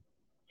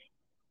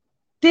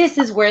 This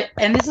is where,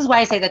 and this is why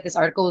I say that this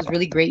article was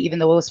really great, even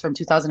though it was from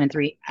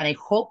 2003. And I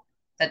hope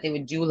that they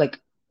would do like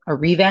a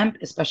revamp,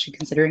 especially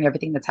considering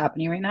everything that's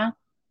happening right now.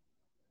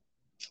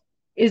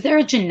 Is there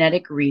a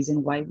genetic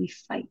reason why we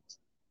fight?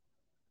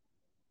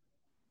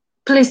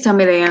 Please tell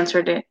me they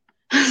answered it.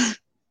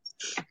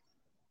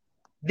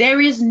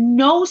 There is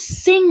no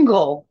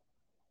single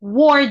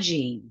war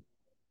gene.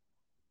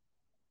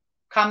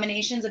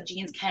 Combinations of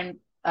genes can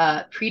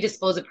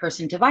predispose a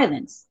person to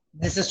violence.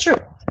 This is true,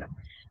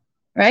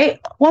 right?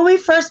 When we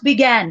first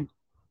began,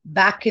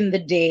 back in the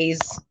days,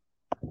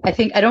 I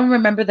think, I don't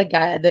remember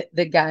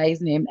the guy's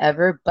name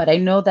ever, but I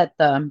know that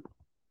the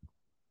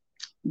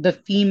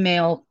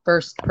female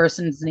first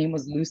person's name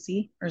was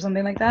Lucy or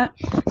something like that.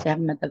 So I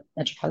haven't met the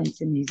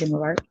Metropolitan Museum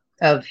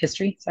of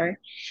History. Sorry.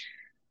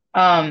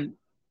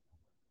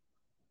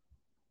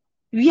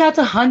 You had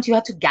to hunt, you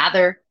had to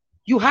gather,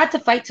 you had to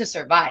fight to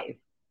survive,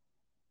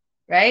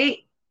 right?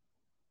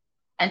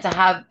 And to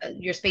have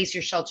your space,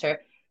 your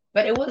shelter.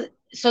 But it was,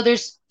 so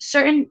there's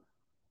certain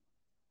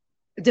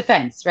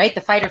defense, right?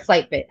 The fight or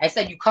flight bit. I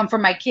said, you come for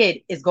my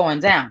kid is going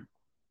down,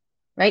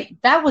 right?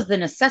 That was the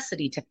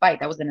necessity to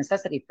fight. That was the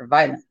necessity for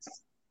violence.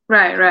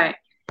 Right.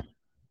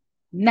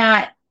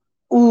 Not,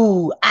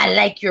 ooh, I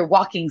like your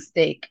walking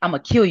stick, I'm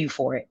going to kill you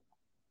for it.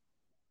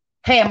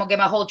 Hey, I'm going to get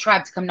my whole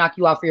tribe to come knock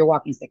you out for your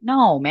walking stick.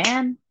 No,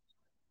 man.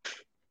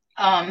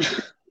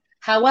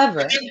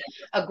 However,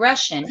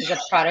 aggression is a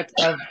product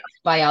of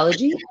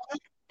biology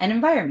and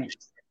environment.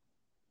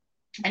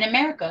 In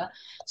America,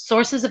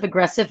 sources of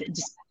aggressive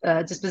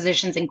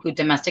dispositions include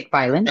domestic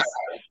violence,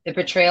 the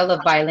portrayal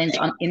of violence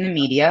in the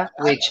media,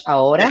 which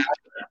ahora,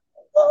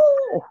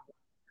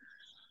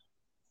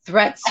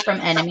 threats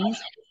from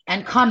enemies,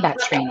 and combat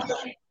training.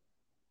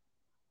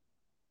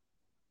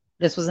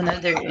 This was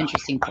another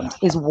interesting point.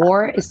 Is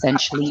war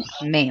essentially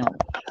male?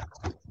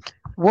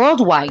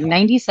 Worldwide,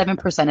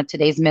 97% of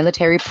today's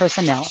military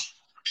personnel,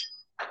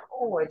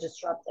 I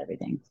just dropped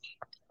everything,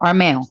 are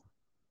male.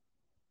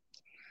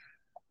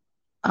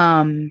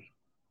 I'm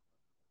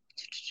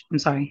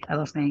sorry, I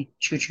lost my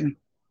choo-choo.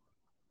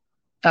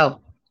 Are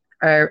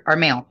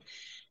male.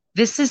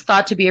 This is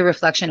thought to be a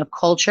reflection of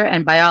culture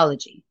and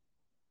biology.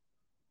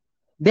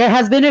 There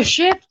has been a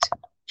shift.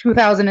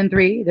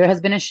 2003, there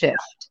has been a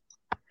shift.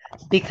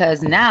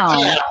 Because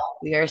now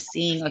we are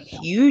seeing a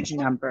huge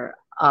number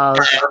of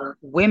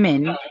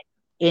women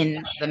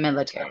in the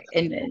military,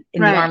 in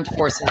the armed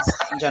forces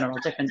in general,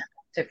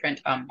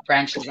 different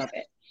branches of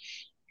it.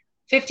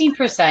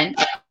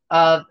 15%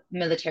 of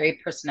military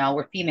personnel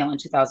were female in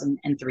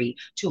 2003,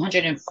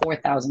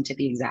 204,000 to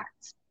be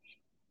exact.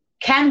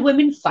 Can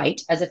women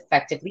fight as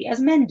effectively as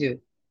men do?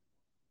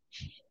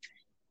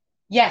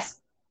 Yes.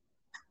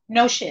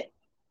 No shit.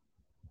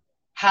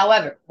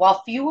 However,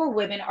 while fewer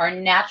women are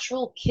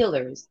natural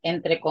killers,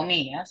 entre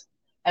comillas,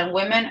 and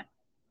women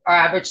are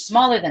average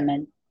smaller than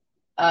men,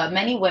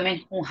 many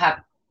women who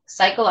have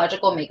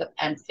psychological makeup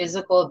and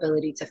physical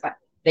ability to fight,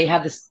 they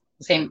have the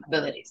same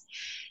abilities.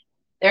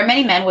 There are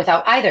many men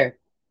without either.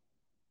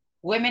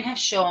 Women have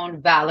shown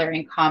valor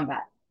in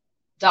combat.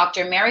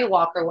 Dr. Mary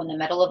Walker won the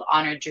Medal of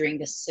Honor during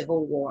the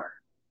Civil War.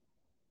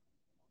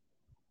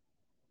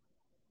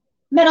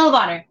 Medal of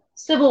Honor,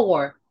 Civil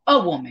War,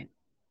 a woman.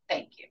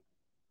 Thank you.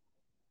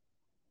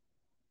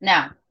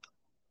 Now,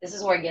 this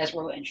is where it gets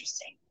real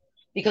interesting.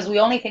 Because we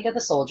only think of the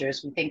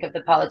soldiers, we think of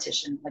the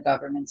politicians, the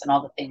governments, and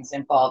all the things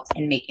involved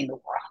in making the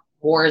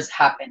wars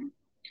happen.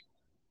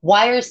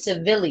 Why are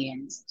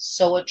civilians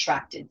so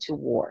attracted to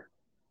war?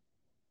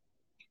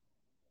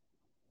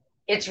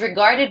 It's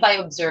regarded by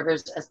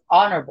observers as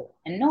honorable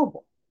and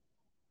noble,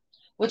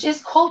 which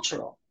is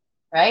cultural,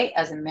 right?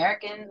 As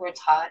Americans, we're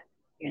taught,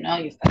 you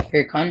fight for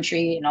your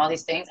country and all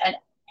these things. And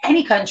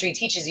any country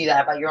teaches you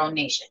that about your own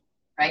nation,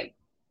 right?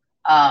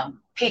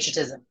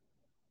 Patriotism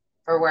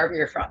for wherever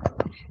you're from.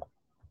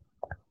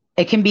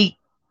 It can be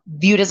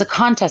viewed as a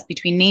contest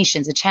between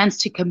nations, a chance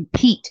to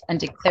compete and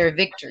declare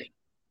victory.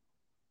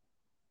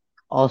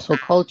 Also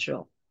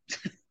cultural.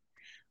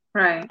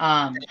 Right.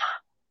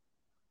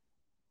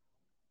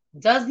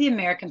 Does the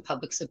American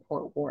public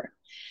support war?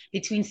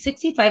 Between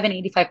 65 and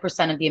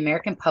 85% of the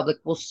American public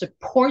will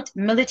support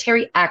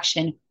military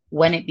action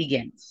when it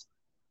begins.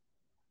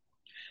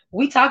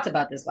 We talked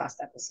about this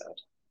last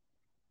episode.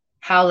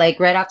 How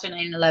right after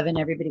 9/11,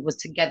 everybody was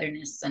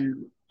togetherness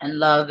and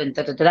love and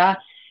da-da-da-da.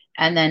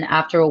 And then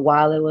after a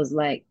while, it was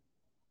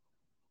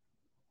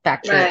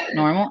back to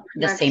normal.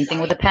 The same thing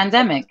with the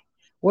pandemic.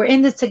 We're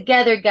in this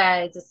together,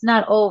 guys. It's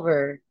not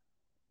over.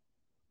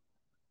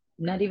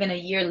 Not even a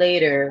year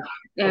later,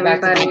 we're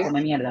back to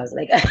mierda. I was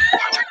like,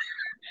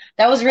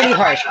 that was really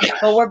harsh.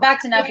 But we're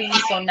back to not being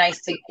so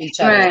nice to each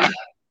other.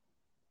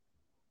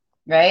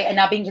 Right? And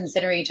not being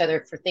considering each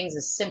other for things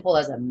as simple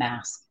as a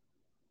mask.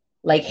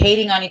 Like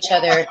hating on each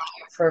other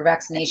for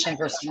vaccination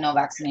versus no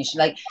vaccination.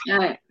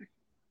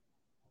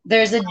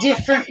 There's a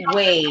different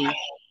way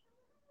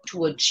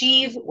to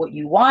achieve what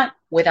you want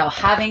without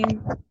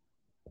having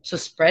to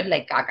spread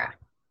like caca.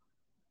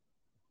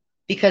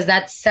 Because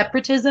that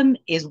separatism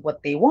is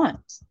what they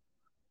want.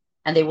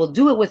 And they will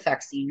do it with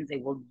vaccines. They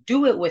will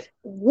do it with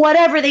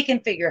whatever they can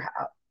figure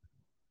out.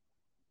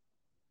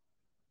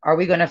 Are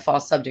we going to fall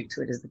subject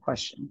to it is the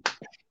question.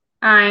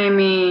 I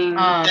mean...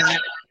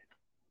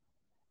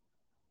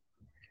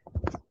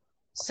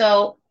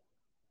 So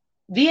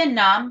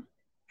Vietnam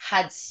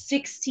had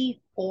 64%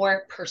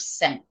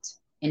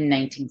 in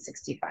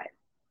 1965.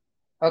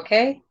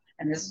 Okay?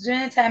 And this is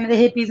during the time of the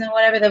hippies and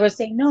whatever. They were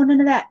saying, no, none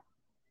of that.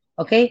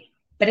 Okay?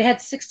 But it had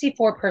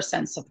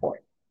 64%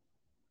 support.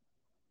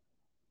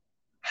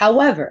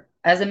 However,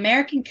 as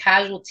American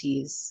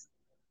casualties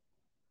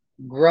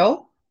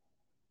grow,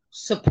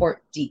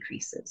 support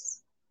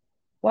decreases.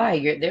 Why?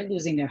 They're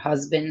losing their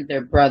husbands,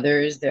 their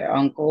brothers, their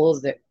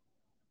uncles, their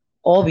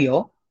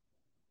obvio.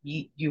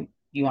 You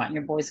want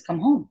your boys to come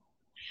home.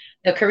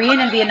 The Korean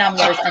and Vietnam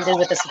wars ended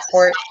with the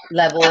support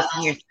levels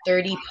near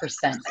 30%.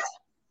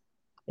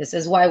 This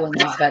is why when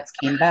these vets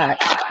came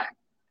back,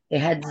 they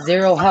had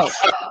zero help.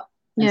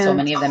 And so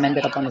many of them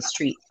ended up on the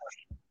street,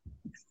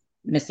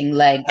 missing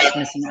legs,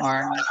 missing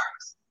arms,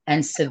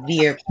 and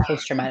severe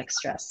post-traumatic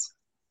stress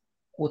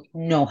with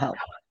no help.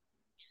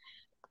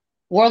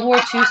 World War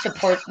II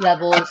support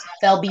levels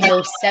fell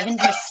below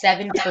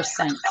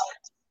 77%.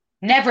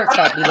 Never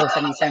fell below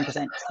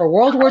 77%. For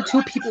World War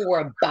II, people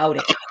were about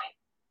it.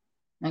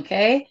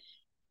 Okay?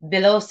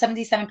 Below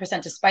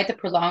 77%, despite the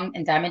prolonged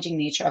and damaging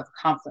nature of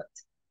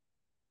conflict.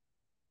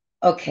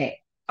 Okay.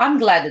 I'm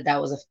glad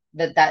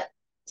that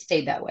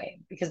stayed that way.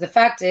 Because the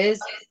fact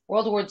is,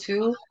 World War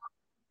II,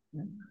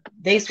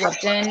 they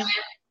swept in,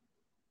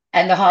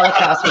 and the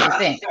Holocaust was a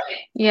thing.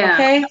 Yeah.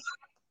 Okay?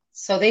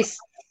 So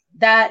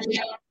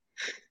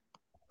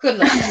good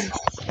luck.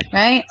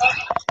 Right?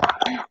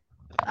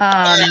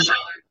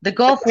 The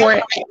Gulf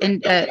War,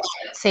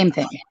 same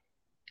thing.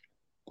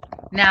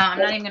 Now, I'm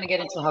not even going to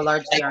get into how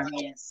large the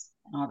army is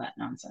and all that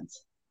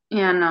nonsense.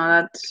 Yeah, no,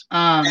 that's...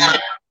 I'm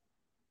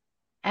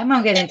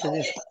going to get into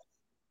this.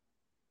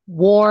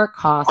 War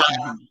costs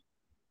money.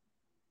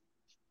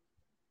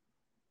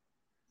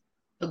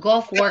 The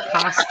Gulf War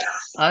cost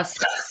us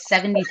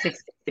 $76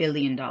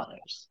 billion.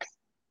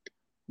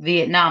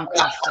 Vietnam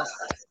cost us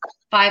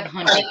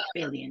 $500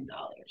 billion.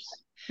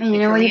 And the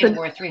Korean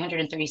War,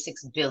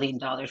 $336 billion.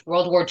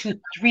 World War II,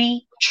 $3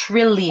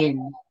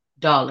 trillion.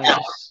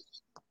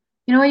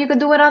 You know what you could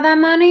do with all that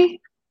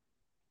money?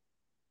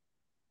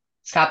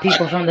 Stop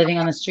people from living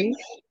on the street?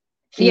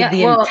 Feed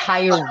the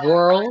entire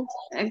world?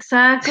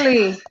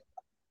 Exactly.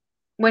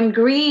 When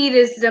greed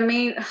is the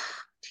main...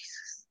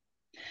 Jesus.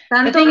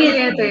 The thing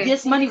is,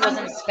 this money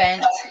wasn't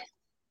spent...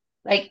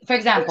 Like, for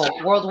example,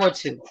 World War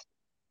II.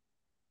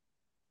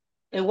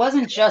 It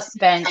wasn't just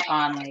spent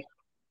on,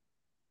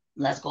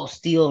 let's go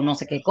steal no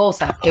sé qué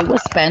cosa. It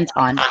was spent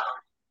on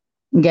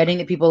getting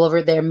the people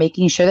over there,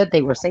 making sure that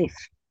they were safe.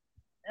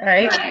 All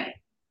right?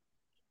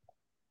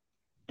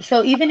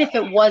 So even if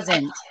it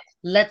wasn't,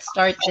 let's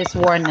start this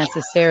war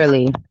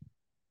unnecessarily.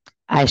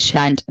 I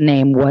shan't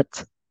name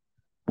what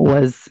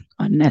was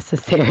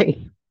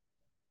unnecessary.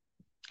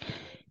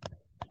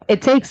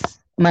 It takes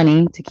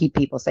money to keep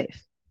people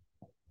safe,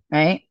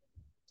 right?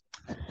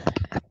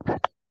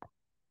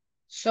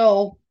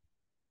 So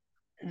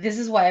this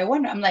is why I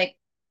wonder. I'm like,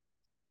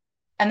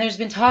 and there's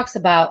been talks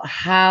about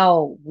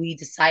how we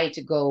decide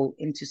to go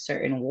into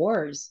certain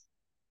wars.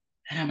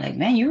 And I'm like,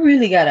 man, you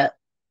really gotta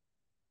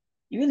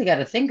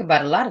think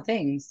about a lot of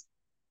things.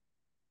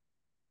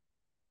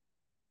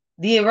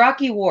 The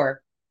Iraqi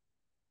War,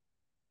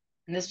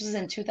 and this was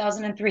in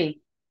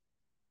 2003.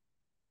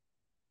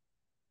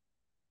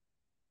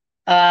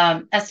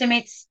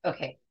 Estimates,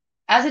 okay.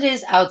 As it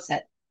is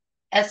outset,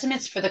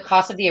 estimates for the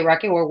cost of the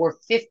Iraqi war were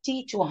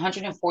 $50 to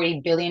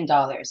 $140 billion,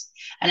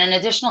 and an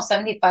additional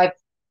 75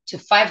 to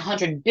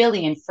 500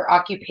 billion for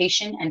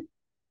occupation and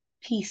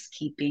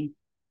peacekeeping,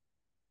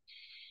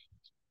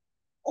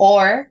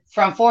 or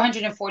from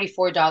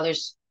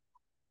 $444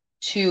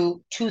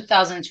 to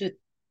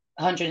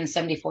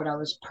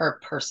 $2,274 per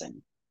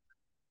person.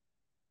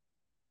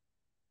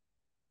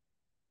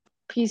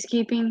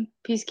 Peacekeeping,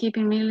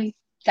 mainly.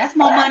 That's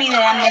more money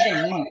than I'm making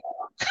a month.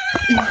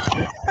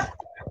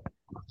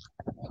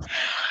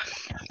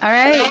 All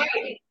right.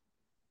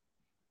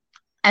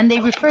 And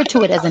they refer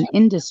to it as an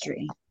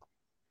industry.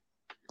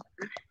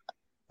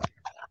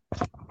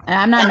 And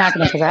I'm not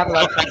knocking it because I have a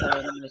lot of friends that are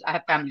in the military. I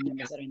have family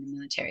members that are in the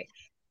military.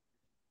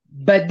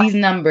 But these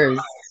numbers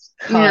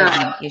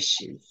cause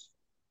issues.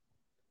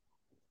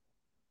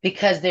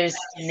 Because there's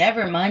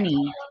never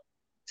money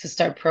to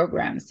start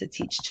programs to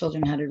teach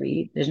children how to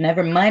read. There's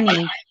never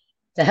money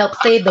to help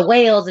save the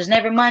whales. There's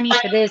never money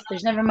for this.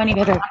 There's never money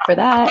for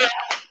that.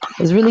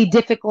 It's really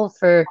difficult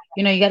for,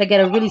 you got to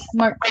get a really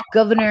smart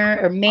governor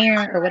or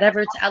mayor or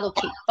whatever to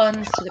allocate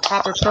funds to the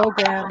proper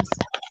programs.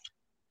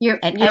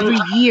 Every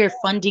year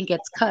funding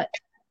gets cut.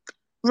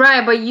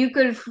 Right, but you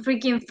could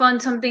freaking fund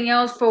something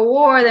else for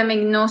war that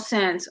makes no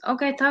sense.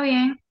 Okay, está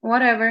bien,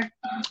 whatever.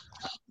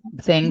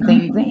 Thing.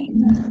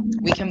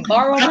 We can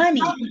borrow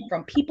money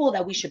from people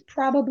that we should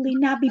probably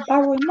not be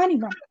borrowing money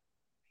from.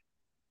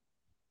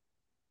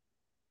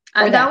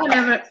 That would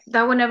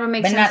never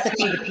make sense. But not to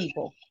feed the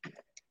people.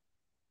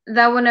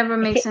 That would never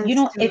make sense.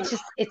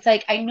 It's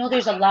like, I know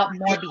there's a lot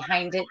more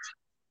behind it,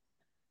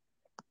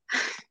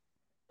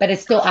 but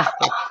it's still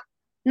after.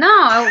 No,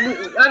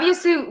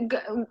 obviously,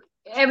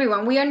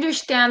 everyone, we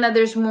understand that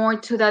there's more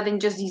to that than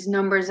just these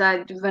numbers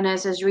that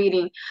Vanessa's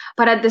reading.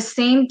 But at the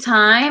same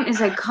time,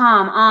 it's like,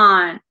 come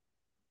on.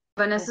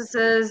 Vanessa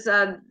says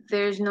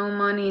there's no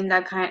money in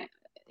that kind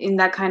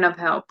of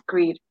help.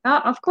 Greed.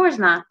 Of course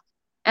not.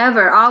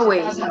 Ever,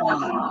 always.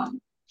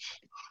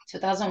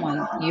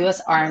 2001,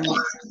 U.S. Army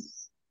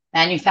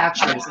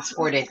manufacturers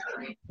exported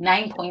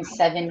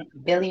 $9.7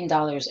 billion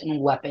in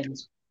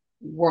weapons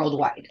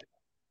worldwide.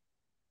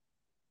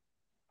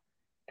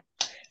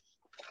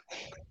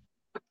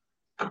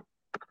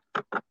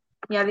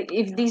 Yeah,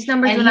 if these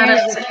numbers are not... And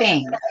here's the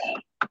thing.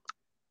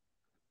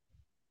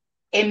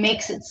 It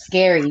makes it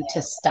scary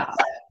to stop.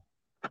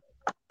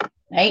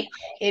 Right?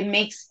 It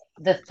makes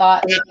the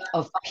thought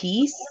of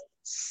peace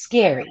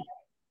scary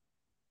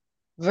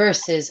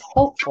versus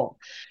hopeful.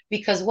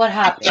 Because what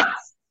happens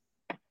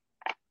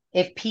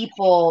if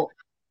people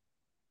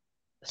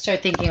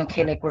start thinking,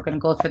 okay, like, we're going to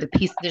go for the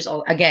peace? There's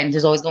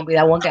always going to be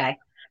that one guy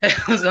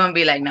who's going to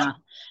be like, nah,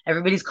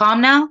 everybody's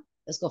calm now.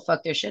 Let's go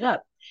fuck their shit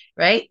up.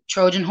 Right?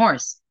 Trojan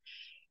horse.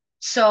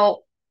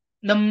 So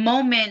the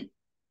moment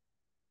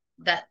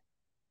that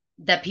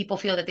people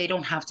feel that they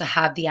don't have to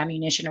have the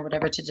ammunition or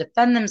whatever to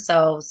defend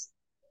themselves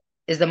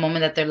is the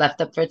moment that they're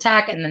left up for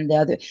attack. And then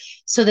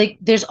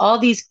there's all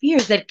these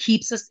fears that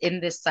keeps us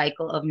in this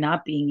cycle of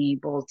not being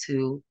able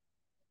to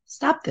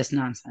stop this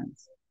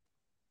nonsense,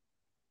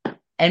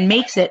 and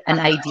makes it an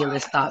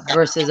idealist thought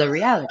versus a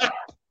reality.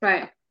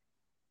 Right.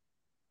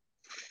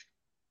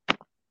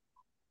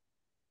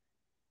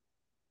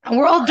 And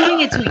we're all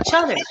doing it to each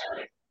other.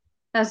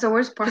 That's the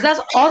worst part. Because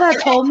that's all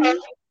that told me,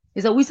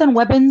 is that we send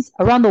weapons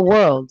around the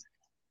world,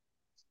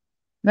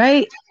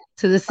 right?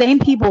 To the same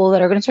people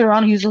that are going to turn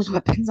around and use those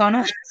weapons on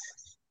us.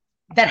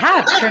 That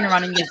have turned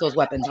around and used those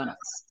weapons on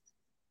us.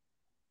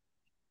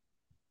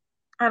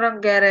 I don't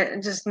get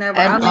it. Just never.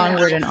 And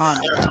onward and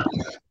onward.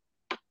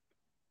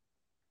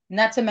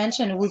 Not to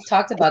mention, we've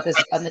talked about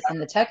this in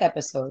the tech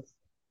episode.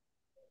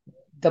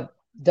 The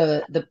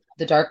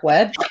dark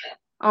web.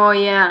 Oh,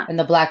 yeah. And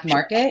the black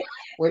market,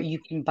 where you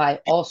can buy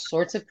all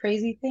sorts of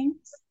crazy things.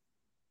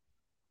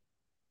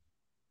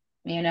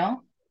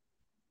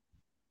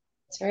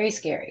 It's very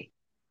scary.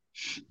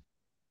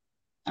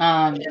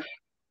 How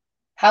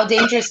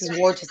dangerous is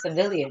war to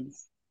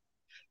civilians?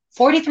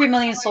 43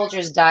 million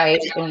soldiers died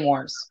in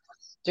wars.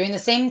 During the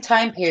same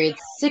time period,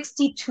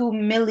 62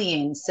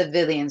 million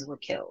civilians were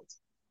killed.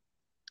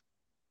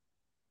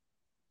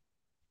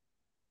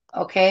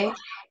 Okay?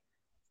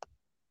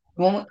 This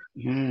one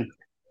made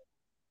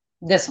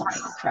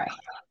me cry.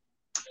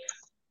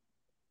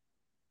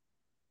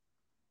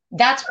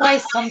 That's why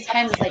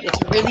sometimes it's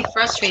really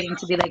frustrating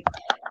to be like,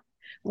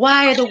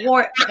 why the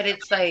war? But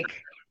it's like,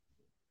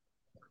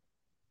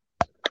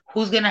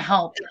 who's going to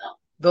help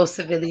those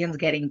civilians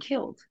getting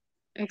killed?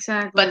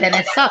 Exactly. But then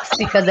it sucks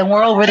because then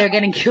we're over there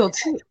getting killed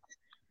too.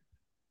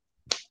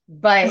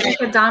 But it's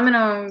a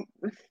domino.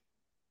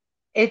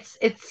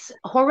 It's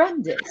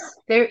horrendous.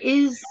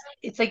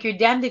 It's like you're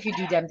damned if you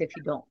do, damned if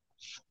you don't.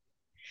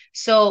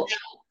 So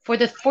for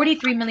the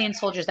 43 million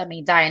soldiers that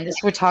may die, and they're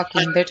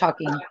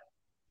talking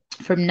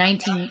from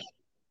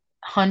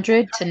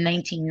 1900 to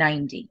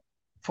 1990,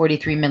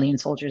 43 million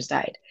soldiers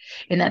died.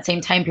 In that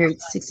same time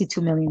period,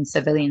 62 million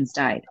civilians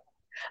died,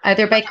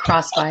 either by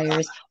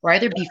crossfires or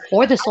either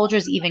before the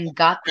soldiers even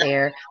got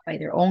there by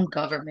their own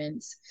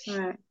governments.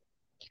 Right.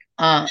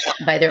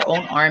 by their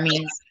own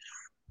armies.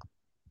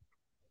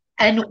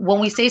 And when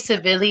we say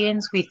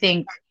civilians, we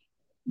think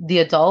the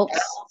adults.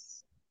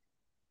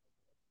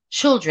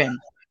 Children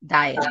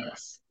die in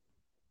this.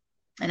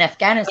 In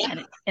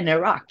Afghanistan, in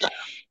Iraq,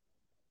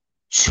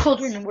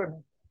 children were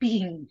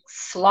being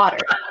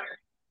slaughtered.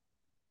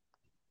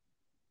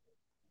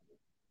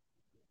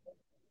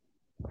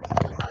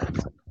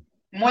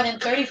 More than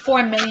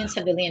 34 million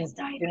civilians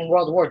died in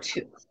World War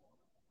II.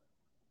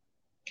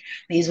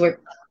 These were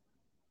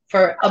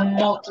for a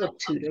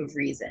multitude of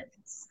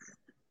reasons.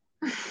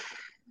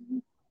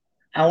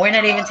 And we're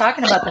not even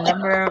talking about the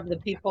number of the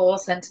people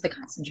sent to the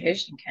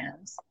concentration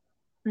camps.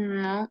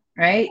 No.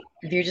 Right?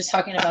 If you're just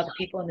talking about the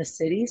people in the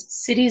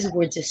cities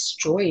were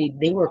destroyed.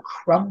 They were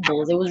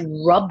crumbled. There was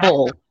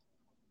rubble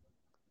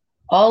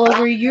all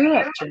over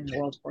Europe during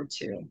World War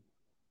II.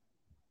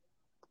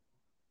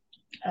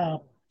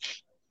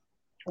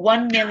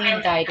 1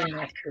 million died in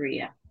North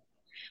Korea.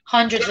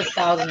 Hundreds of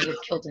thousands were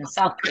killed in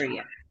South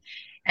Korea.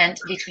 And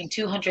between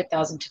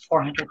 200,000 to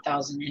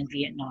 400,000 in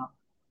Vietnam.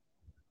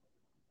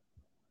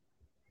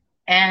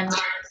 And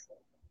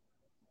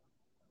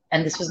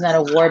this was not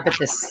a war, but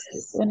this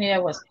one, yeah,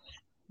 it was.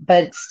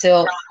 But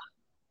still,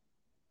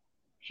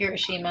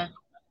 Hiroshima,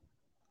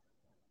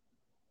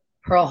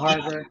 Pearl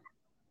Harbor,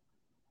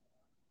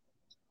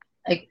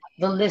 like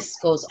the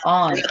list goes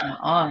on and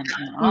on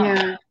and on.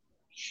 Yeah.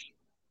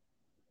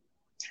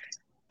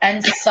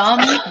 And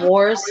some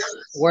wars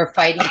were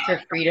fighting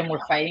for freedom, were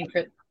fighting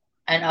for,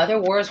 and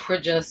other wars were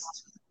just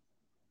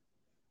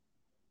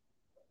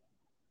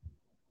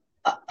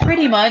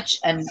pretty much,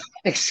 and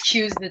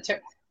excuse the term,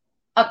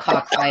 a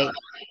cockfight.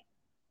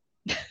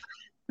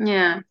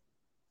 Yeah.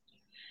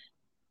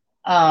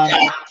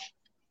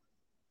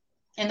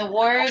 In the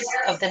wars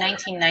of the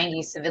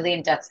 1990s,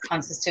 civilian deaths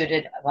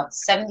constituted about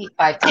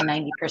 75 to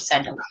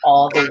 90% of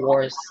all the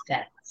war's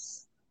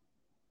deaths.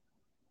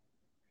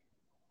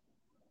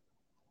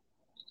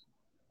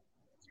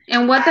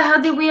 And what the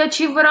hell did we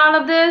achieve with all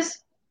of this?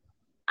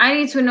 I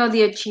need to know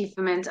the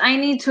achievements. I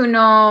need to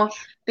know,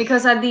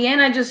 because at the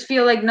end, I just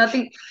feel like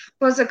nothing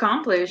was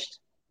accomplished.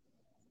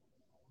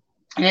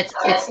 And it's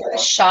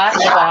shot,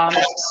 bombed,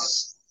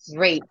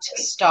 raped,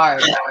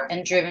 starved,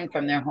 and driven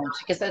from their homes,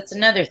 because that's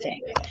another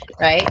thing,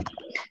 right?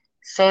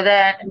 So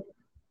that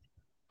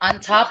on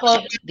top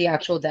of the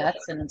actual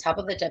deaths and on top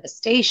of the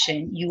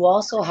devastation, you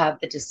also have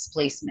the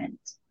displacement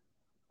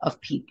of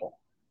people,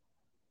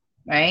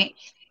 right?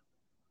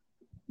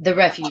 The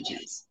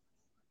refugees.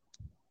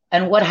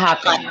 And what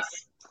happens?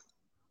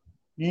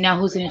 Now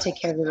who's going to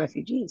take care of the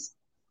refugees?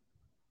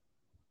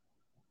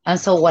 And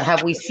so what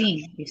have we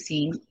seen? We've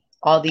seen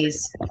all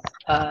these,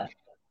 oh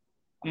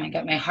my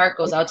God, my heart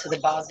goes out to the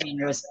Bosnian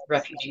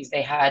refugees.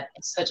 They had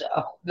such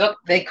a, look,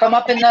 they come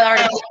up in the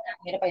article.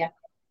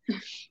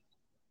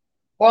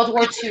 World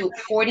War II,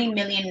 40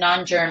 million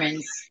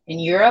non-Germans in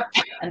Europe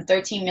and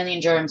 13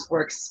 million Germans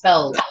were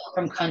expelled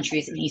from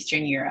countries in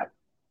Eastern Europe.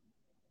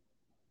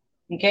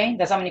 Okay,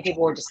 that's how many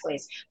people were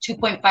displaced.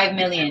 2.5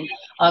 million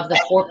of the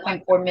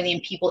 4.4 million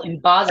people in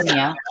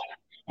Bosnia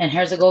and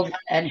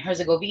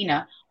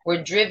Herzegovina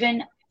were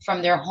driven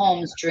from their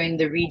homes during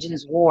the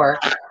region's war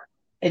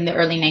in the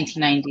early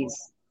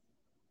 1990s.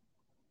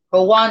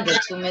 Rwanda,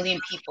 2 million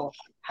people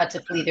had to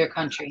flee their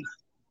country.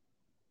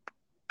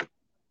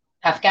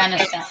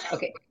 Afghanistan,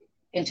 okay.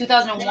 In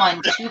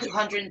 2001,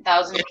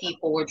 200,000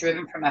 people were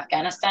driven from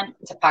Afghanistan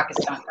to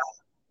Pakistan.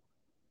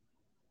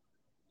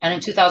 And in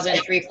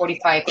 2003,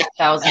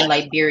 45,000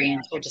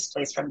 Liberians were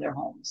displaced from their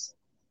homes.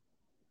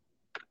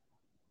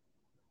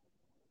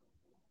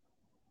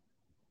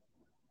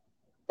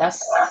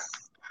 That's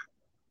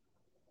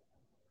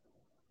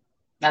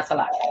a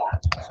lot.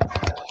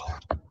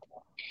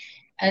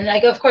 And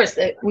like, of course,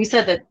 we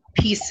said that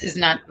peace is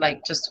not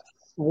like just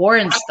war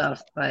and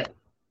stuff, but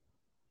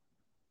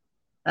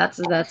that's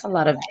a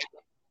lot of.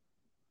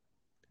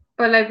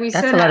 But like we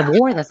said, that's a lot of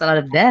war. That's a lot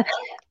of death.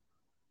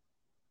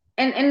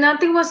 And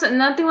nothing was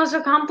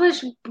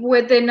accomplished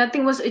with it.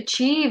 Nothing was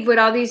achieved with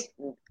all these.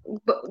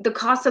 The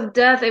cost of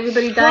death.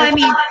 Everybody died. Well, I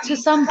mean, to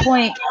some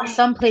point,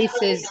 some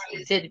places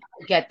did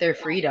get their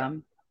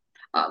freedom.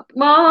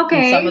 Well,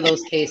 okay. In some of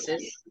those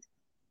cases.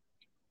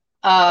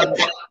 But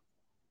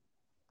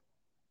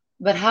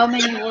how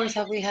many wars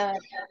have we had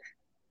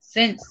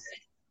since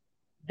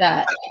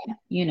that,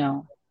 you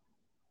know?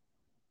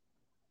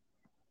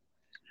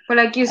 But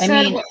like you said,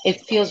 I mean,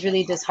 it feels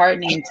really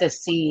disheartening to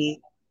see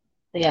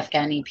the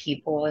Afghani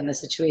people in the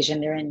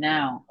situation they're in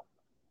now.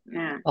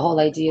 Yeah. The whole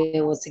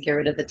idea was to get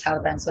rid of the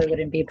Taliban so it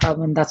wouldn't be a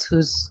problem. That's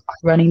who's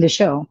running the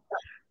show.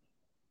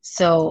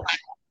 So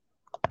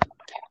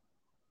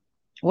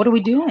what are we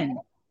doing?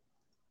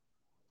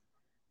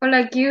 Well,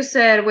 like you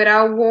said,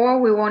 without war,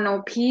 we want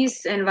no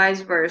peace, and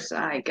vice versa,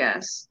 I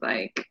guess.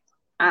 Like,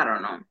 I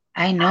don't know.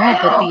 I know,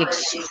 but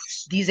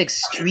these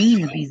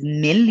extremes, these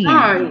millions.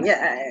 Oh,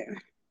 yeah.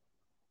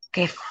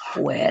 Qué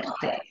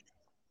fuerte.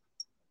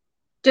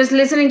 Just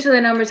listening to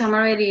the numbers, I'm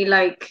already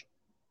like...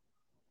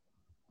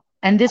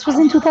 And this was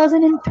in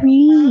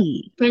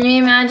 2003. Can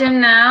you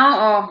imagine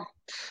now?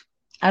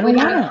 Oh. I What don't do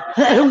you? wanna.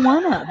 I don't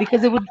wanna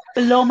because it would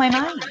blow my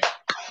mind.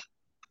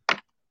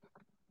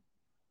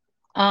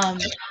 Um,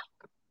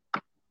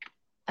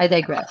 I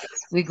digress.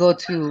 We go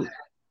to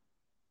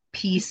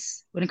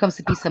peace when it comes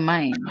to peace of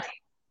mind.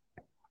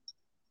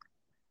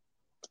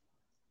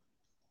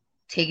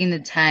 Taking the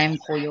time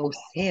for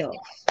yourself.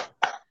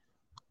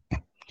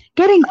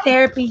 Getting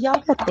therapy.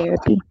 Y'all got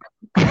therapy.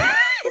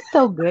 It's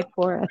so good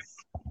for us.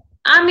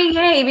 I mean,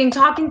 hey, even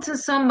talking to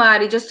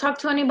somebody, just talk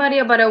to anybody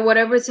about it,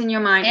 whatever's in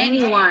your mind.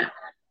 Anything.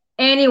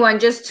 Anyone,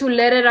 just to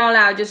let it all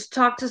out. Just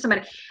talk to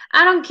somebody.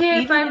 I don't care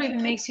if I Even if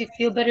it makes you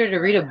feel better to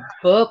read a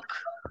book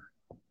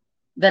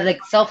that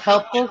like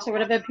self-help books or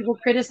whatever people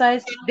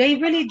criticize, they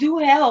really do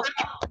help.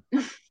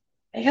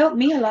 They help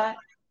me a lot.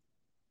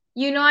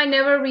 I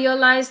never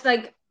realized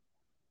like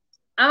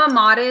I'm a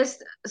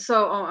modest,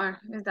 so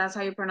if that's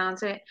how you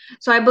pronounce it.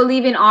 So I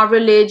believe in all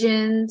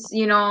religions.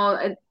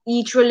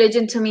 Each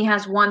religion to me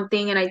has one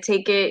thing, and I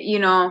take it,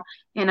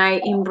 and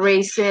I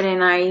embrace it, and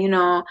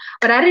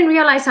But I didn't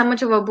realize how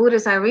much of a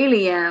Buddhist I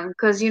really am,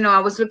 because I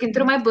was looking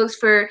through my books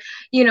for,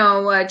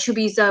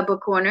 Chubi's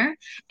book corner,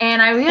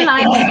 and I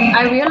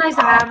realized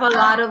I have a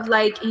lot of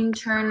like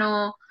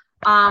internal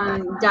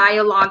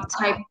dialogue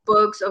type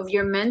books of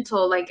your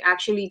mental, like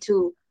actually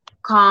to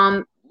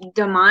calm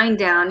the mind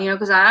down,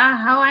 because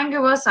how angry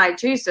was I?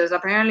 Jesus,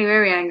 apparently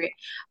very angry.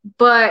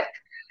 But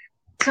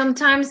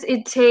sometimes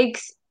it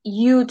takes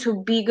you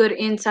to be good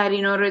inside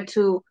in order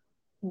to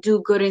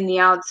do good in the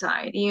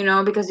outside,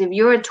 because if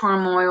you're a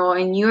turmoil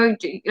and you're,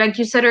 like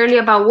you said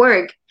earlier about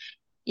work,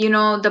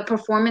 the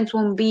performance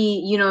won't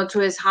be,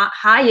 to its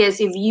highest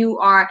if you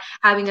are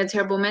having a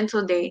terrible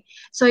mental day.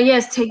 So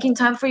yes, taking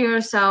time for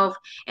yourself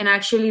and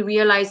actually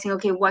realizing,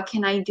 okay, what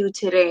can I do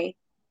today?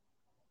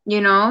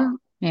 You know?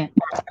 Yeah.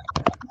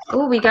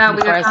 Oh, we got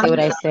Before I say what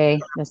I comments.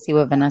 say, let's see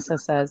what Vanessa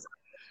says.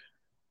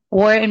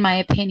 War, in my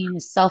opinion,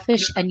 is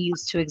selfish and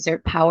used to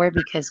exert power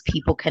because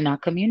people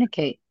cannot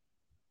communicate.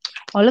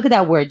 Oh, look at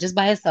that word just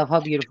by itself. How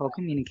beautiful.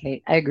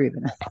 Communicate. I agree,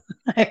 Vanessa.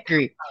 I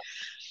agree.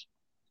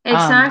 Um,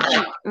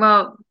 Exactly.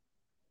 Well,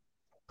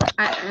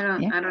 I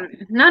don't, yeah. I don't,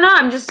 no,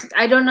 no,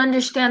 I don't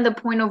understand the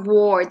point of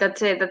war.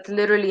 That's it. That's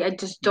literally, I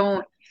just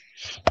don't.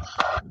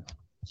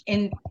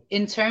 In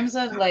terms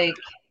of like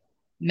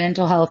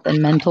mental health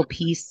and mental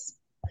peace,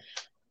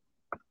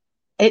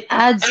 it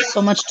adds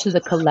so much to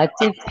the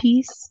collective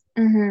piece,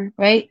 Mm-hmm.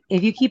 right?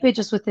 If you keep it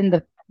just within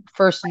the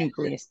first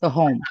nucleus, the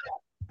home,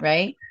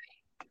 right?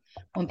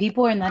 When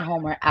people in that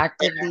home are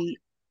actively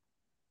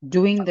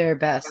doing their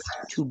best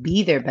to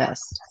be their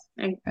best,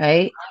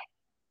 right?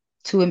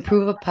 To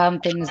improve upon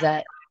things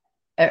that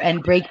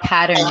and break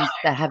patterns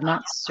that have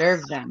not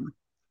served them,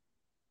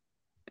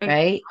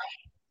 right?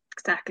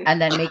 Exactly.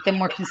 And then make them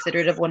more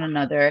considerate of one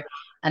another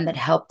and that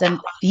help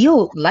them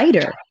feel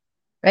lighter,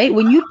 right?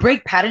 When you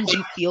break patterns,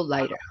 you feel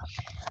lighter.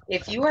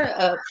 If you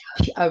are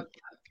a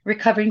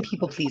recovering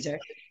people pleaser,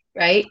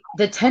 right?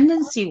 The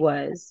tendency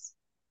was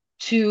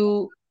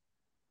to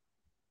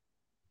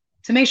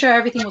to make sure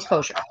everything was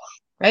kosher,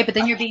 right? But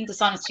then you're being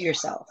dishonest to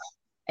yourself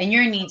and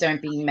your needs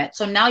aren't being met.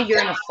 So now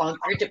you're in a funk,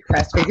 you're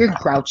depressed, or you're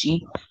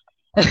grouchy,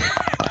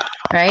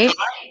 right?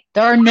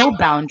 There are no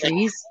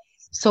boundaries.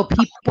 So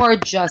people are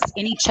just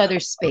in each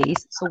other's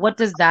space. So what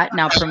does that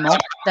now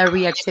promote? That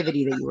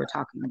reactivity that you were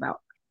talking about.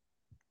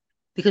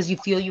 Because you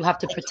feel you have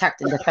to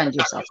protect and defend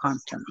yourself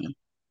constantly.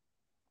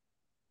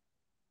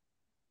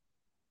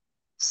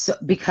 So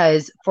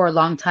because for a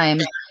long time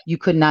you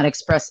could not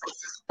express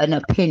an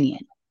opinion,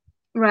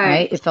 Right.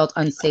 right? It felt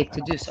unsafe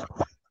to do so.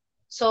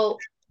 So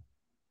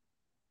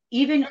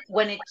even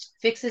when it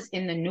fixes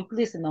in the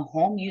nucleus in the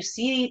home, you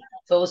see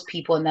those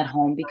people in that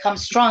home become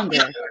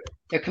stronger.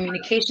 Their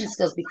communication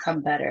skills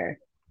become better,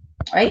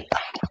 right?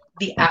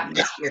 The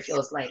atmosphere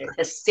feels lighter.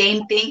 The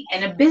same thing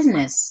in a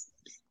business,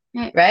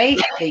 right?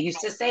 They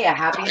used to say a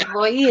happy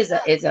employee is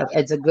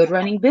a good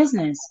running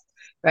business,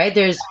 right?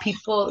 There's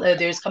people,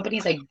 there's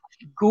companies like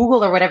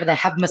Google or whatever that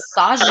have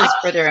massages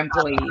for their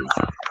employees.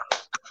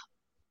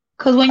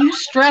 Because when you're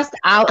stressed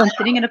out and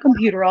sitting in a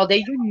computer all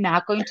day, you're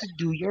not going to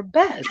do your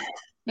best.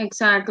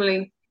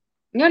 Exactly.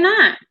 You're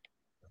not.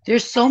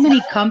 There's so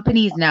many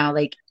companies now,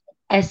 like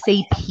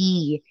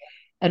SAP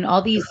and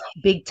all these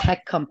big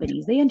tech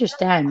companies. They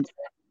understand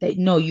that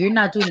no, you're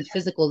not doing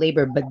physical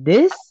labor, but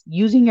this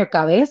using your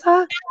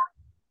cabeza,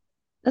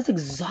 that's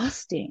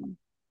exhausting.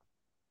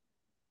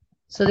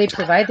 So they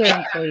provide their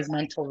employees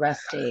mental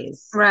rest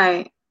days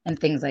Right. and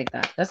things like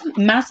that. That's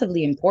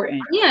massively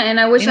important. Yeah, and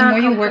I I wish mean, the our more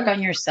you work company.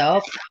 on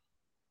yourself,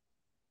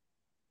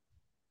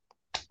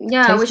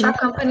 Yeah, I wish our Tyson,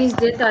 companies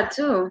did that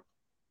too.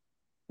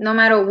 No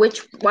matter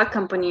what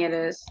company it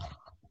is.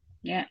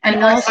 yeah. I And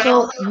know it's.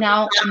 also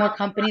now more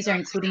companies are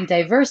including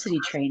diversity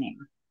training,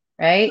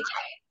 right?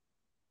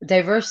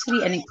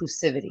 Diversity and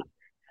inclusivity.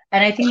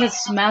 And I think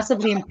that's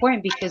massively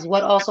important because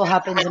what also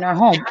happens in our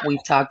home,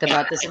 we've talked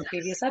about this in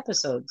previous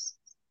episodes.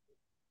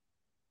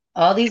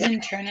 All these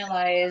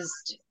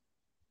internalized,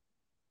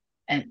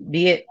 and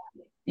be it,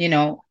 you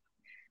know,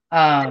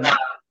 um,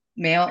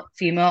 male,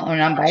 female, or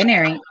non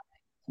binary,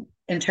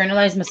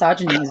 internalized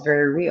misogyny is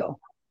very real.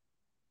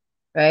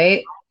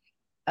 right?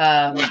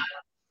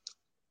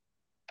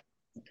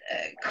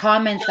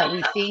 Comments that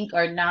we think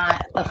are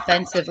not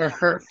offensive or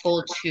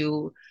hurtful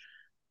to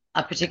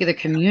a particular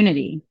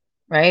community,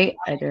 right?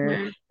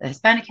 Either the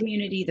Hispanic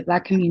community, the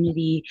Black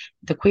community,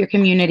 the queer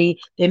community,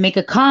 they make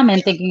a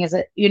comment thinking is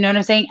it, you know what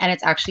I'm saying? And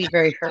it's actually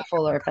very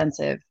hurtful or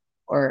offensive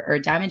or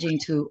damaging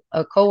to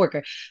a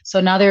coworker.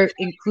 So now they're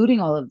including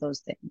all of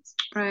those things.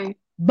 Right.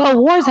 But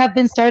wars have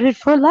been started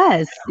for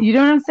less. You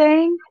know what I'm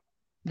saying?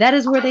 That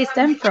is where they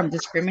stem from: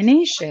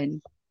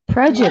 discrimination,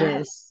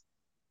 prejudice.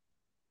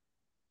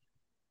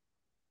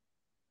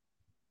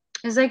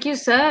 It's like you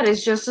said,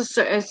 it's just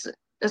it's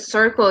a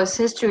circle, it's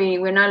history.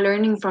 We're not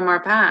learning from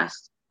our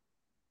past.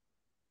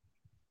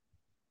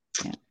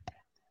 Yeah.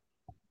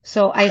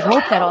 So I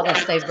hope that all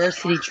this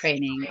diversity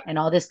training and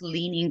all this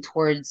leaning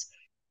towards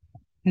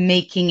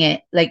making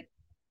it like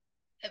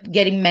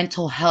getting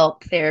mental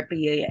health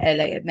therapy,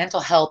 like mental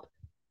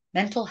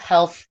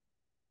health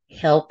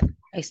help.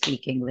 I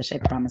speak English, I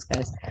promise,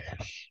 guys.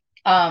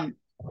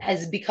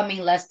 As becoming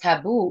less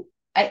taboo.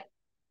 I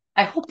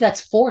hope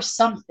that's for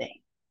something.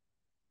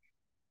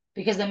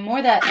 Because it's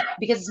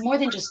more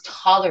than just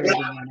tolerating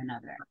one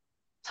another.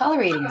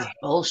 Tolerating is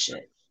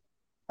bullshit.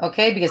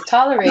 Okay? Because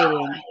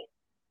tolerating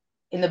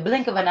in the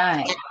blink of an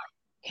eye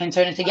can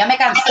turn into ya me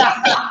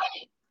cansaste.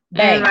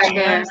 Bang. You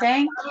know what I'm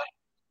saying?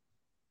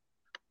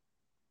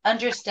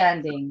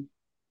 Understanding,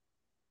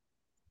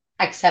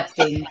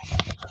 accepting.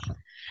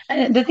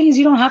 And the thing is,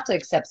 you don't have to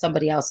accept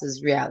somebody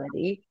else's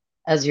reality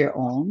as your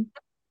own.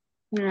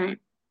 Right.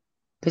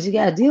 Because you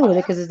got to deal with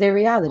it because it's their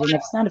reality. And if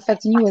it's not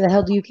affecting you, why the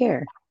hell do you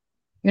care?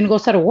 You're going to go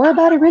start a war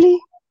about it, really?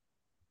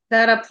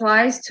 That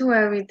applies to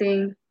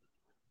everything.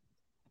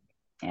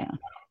 Yeah.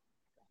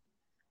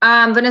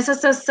 Vanessa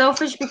says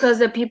selfish because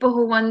the people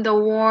who won the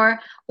war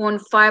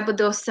won't fight, but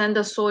they'll send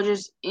the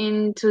soldiers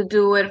in to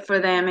do it for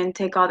them and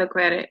take all the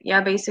credit.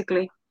 Yeah,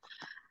 basically.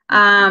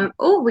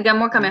 Oh, we got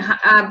more coming.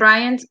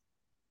 Brian.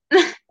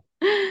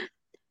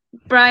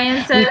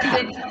 Brian says.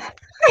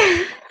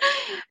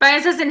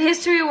 Brian says in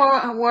history,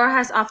 war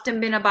has often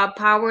been about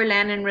power,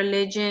 land, and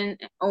religion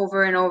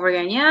over and over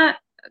again. Yeah,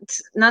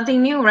 it's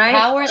nothing new, right?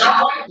 Power,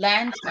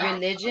 land,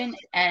 religion,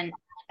 and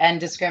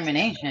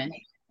discrimination,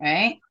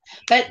 right?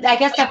 But I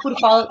guess that would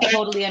fall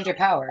totally under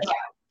power.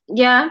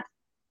 Yeah,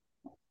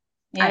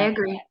 I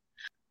agree.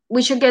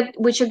 We should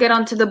get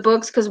onto the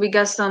books because we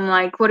got some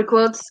like quote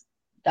quotes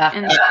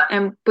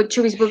and put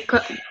Chewy's book.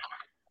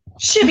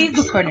 Chewy's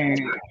book corner.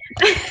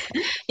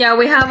 Yeah,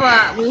 we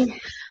have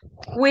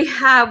we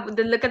have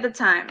the look at the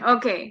time.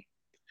 Okay,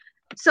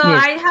 so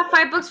yes. I have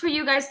 5 books for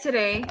you guys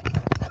today,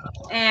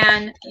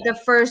 and the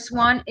first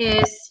one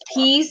is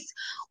Peace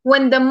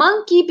When the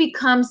Monkey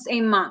Becomes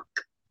a Monk.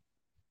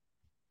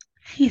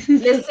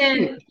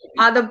 Listen,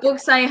 the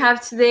books I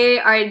have today,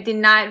 I did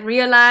not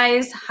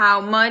realize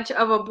how much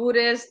of a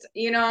Buddhist,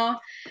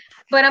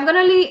 but I'm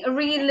gonna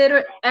read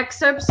little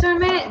excerpts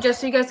from it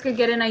just so you guys could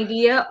get an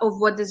idea of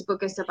what this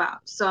book is about.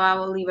 So I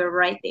will leave it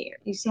right there.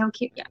 You see how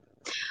cute? Yeah.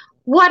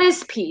 What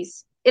is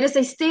peace? It is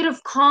a state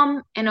of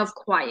calm and of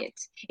quiet.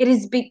 It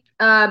is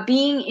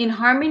being in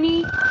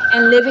harmony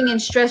and living in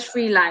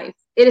stress-free life.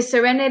 It is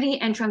serenity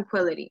and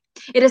tranquility.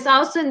 It is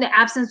also in the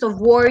absence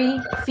of worry,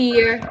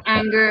 fear,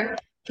 anger,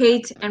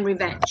 hate, and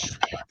revenge.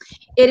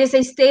 It is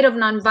a state of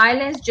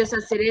nonviolence, just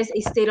as it is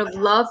a state of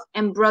love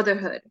and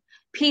brotherhood.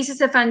 Peace is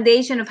the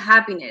foundation of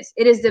happiness.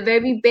 It is the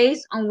very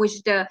base on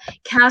which the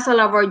castle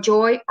of our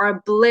joy,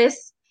 our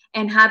bliss,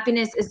 and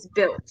happiness is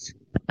built.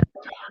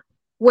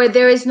 Where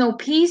there is no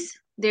peace,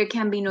 there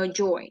can be no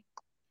joy.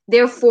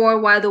 Therefore,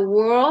 while the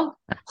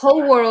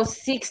whole world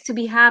seeks to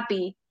be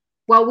happy,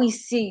 what we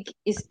seek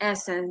in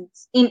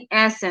essence,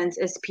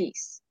 is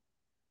peace.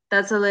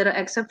 That's a little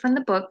excerpt from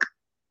the book.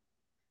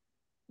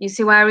 You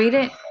see why I read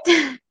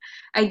it?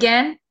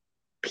 Again,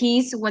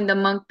 peace when the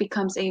monkey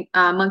becomes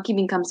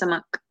a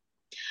monk.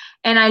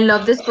 And I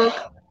love this book.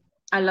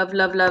 I love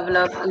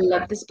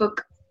this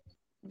book.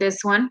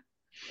 This one,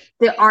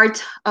 The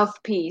Art of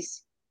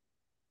Peace.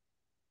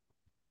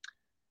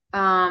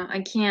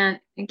 I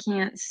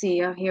can't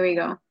see. Oh, here we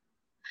go.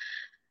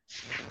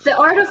 The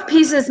Art of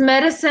Peace is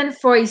medicine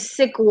for a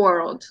sick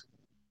world.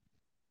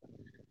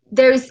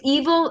 There is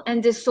evil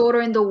and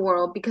disorder in the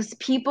world because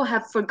people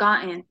have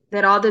forgotten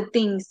that all the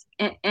things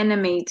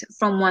emanate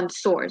from one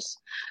source.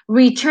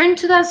 Return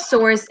to that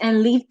source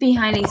and leave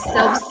behind a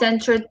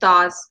self-centered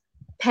thoughts,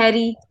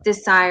 petty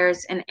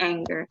desires, and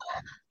anger.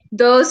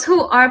 Those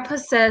who are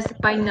possessed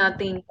by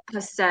nothing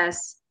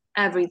possess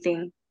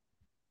everything.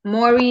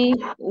 Mori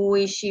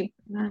Ueshi.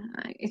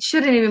 It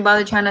shouldn't even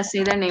bother trying to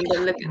say their name, but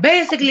look.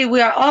 Basically,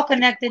 we are all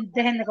connected.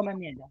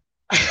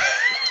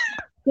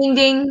 Ding,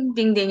 ding,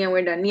 ding, and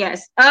we're done.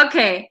 Yes.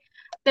 Okay.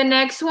 The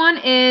next one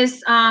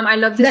is I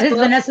love this. That is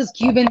Vanessa's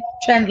Cuban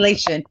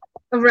translation.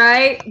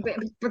 Right.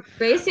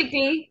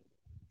 Basically,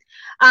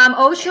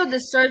 Osho, The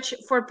Search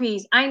for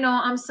Peace. I know.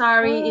 I'm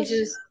sorry. It's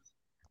just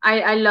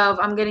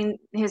I'm getting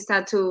his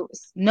tattoo.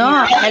 No,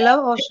 I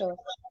love Osho.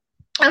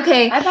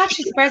 Okay. I'm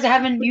actually surprised I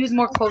haven't used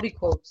more Cody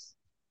quotes.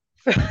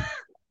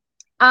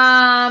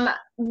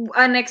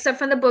 an excerpt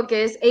from the book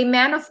is, a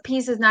man of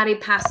peace is not a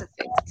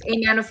pacifist. A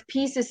man of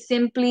peace is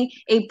simply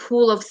a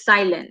pool of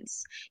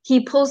silence.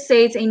 He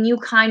pulsates a new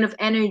kind of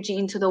energy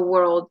into the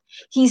world.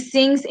 He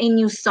sings a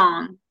new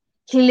song.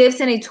 He lives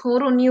in a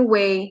total new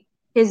way.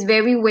 His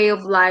very way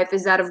of life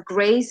is that of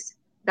grace,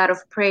 that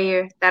of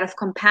prayer, that of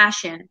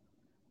compassion.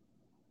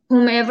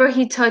 Whomever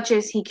he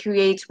touches, he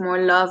creates more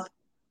love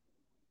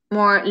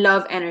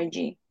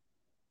energy.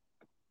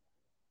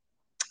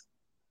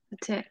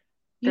 That's it.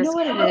 You know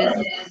what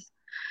it is?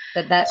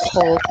 That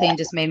whole thing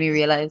just made me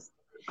realize.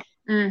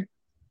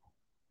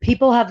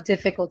 People have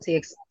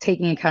difficulty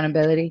taking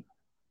accountability,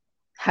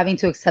 having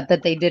to accept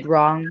that they did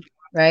wrong,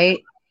 right?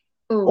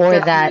 Ooh, or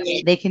definitely.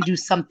 that they can do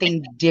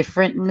something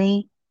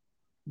differently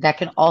that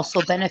can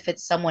also benefit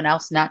someone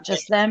else, not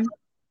just them.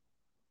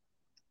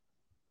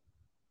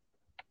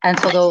 And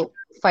so they'll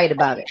fight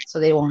about it so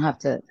they won't have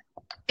to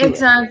do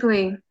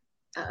exactly.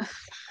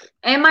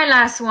 And my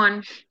last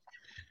one,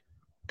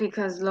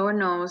 because Lord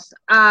knows,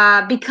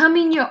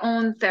 becoming your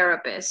own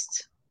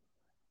therapist.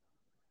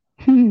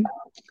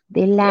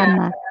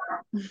 Dilemma.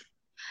 Yeah.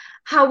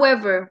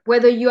 However,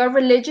 whether you are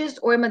religious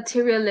or a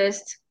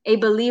materialist, a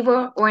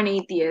believer or an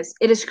atheist,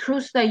 it is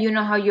crucial that you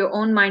know how your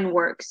own mind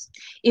works.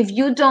 If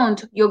you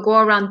don't, you'll go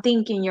around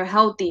thinking you're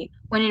healthy,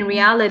 when in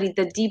reality,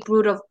 the deep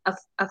root of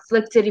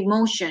afflicted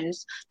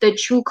emotions, the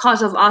true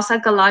cause of all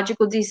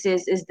psychological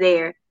disease is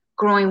there,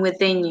 growing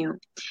within you.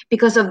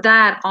 Because of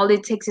that, all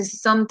it takes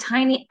is some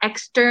tiny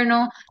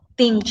external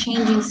thing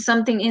changing,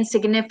 something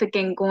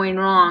insignificant going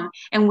wrong,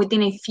 and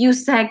within a few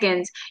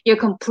seconds, you're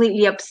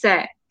completely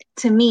upset.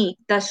 To me,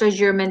 that shows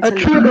you're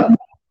mentally ill.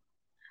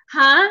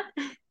 Huh?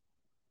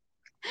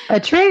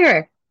 A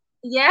trigger.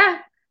 Yeah.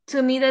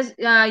 To me,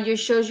 that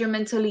shows you're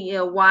mentally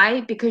ill.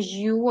 Why? Because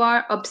you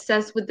are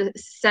obsessed with the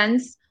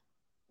sense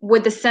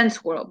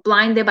world,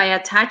 blinded by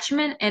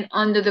attachment and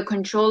under the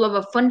control of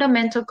a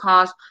fundamental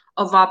cause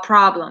of our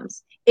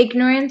problems,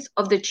 ignorance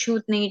of the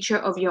truth nature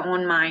of your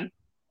own mind.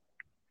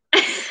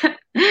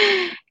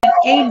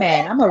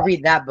 Amen. I'm gonna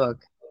read that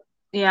book.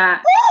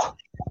 Yeah.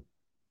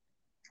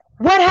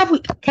 What have we?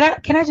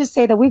 Can I just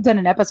say that we've done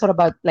an episode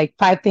about like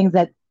 5 things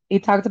that he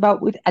talked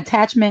about with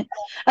attachment.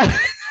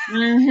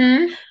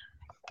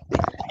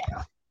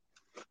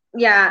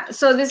 Yeah.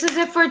 So this is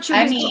it for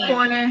Chulis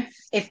Corner.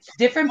 If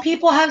different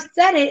people have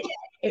said it,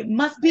 it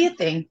must be a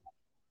thing.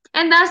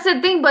 And that's the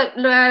thing, but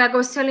like I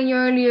was telling you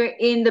earlier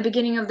in the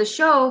beginning of the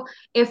show,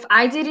 if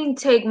I didn't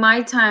take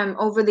my time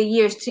over the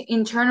years to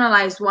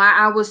internalize why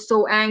I was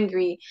so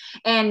angry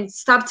and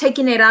stop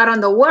taking it out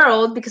on the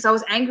world, because I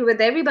was angry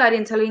with everybody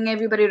and telling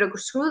everybody to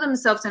screw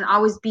themselves and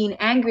always being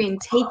angry and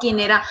taking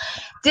it out,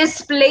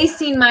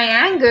 displacing my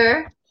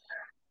anger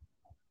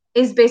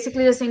is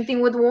basically the same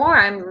thing with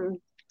war.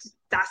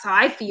 That's how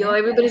I feel. Yeah.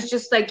 Everybody's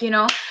just like,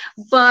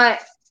 but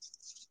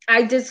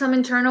I did some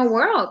internal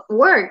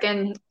work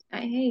and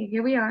hey,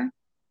 here we are.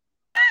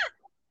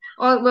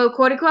 Oh, well,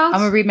 quote quotes? I'm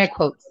going to read my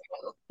quotes.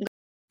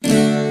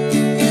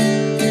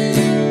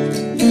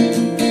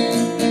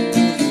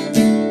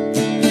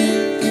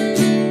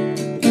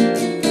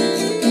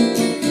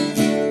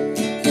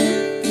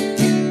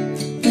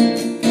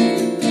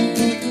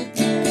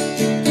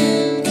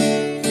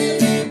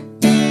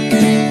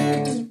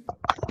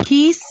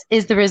 Peace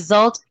is the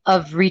result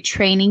of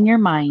retraining your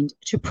mind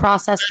to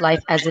process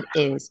life as it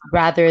is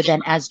rather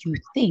than as you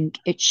think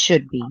it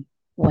should be.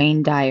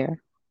 Wayne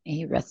Dyer. May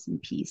he rest in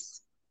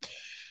peace.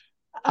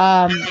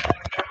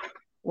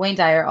 Wayne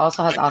Dyer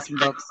also has awesome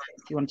books.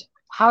 If you want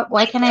to,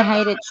 why can I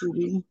hide it,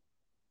 Judy?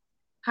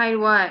 Hide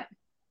what?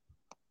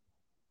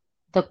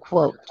 The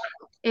quote.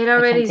 It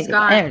already is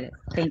gone. There it is.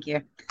 Thank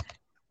you.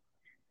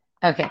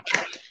 Okay.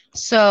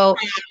 So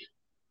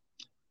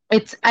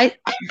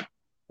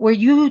where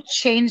you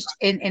changed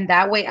in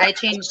that way, I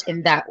changed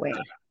in that way.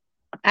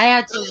 I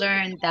had to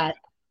learn that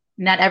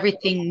not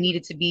everything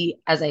needed to be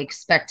as I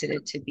expected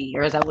it to be,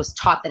 or as I was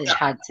taught that it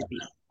had to be.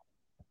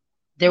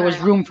 There was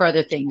room for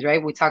other things,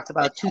 right? We talked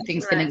about 2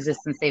 things can exist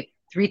in space,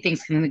 3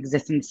 things can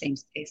exist in the same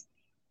space.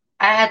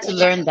 I had to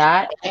learn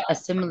that,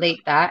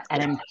 assimilate that,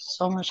 and I'm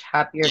so much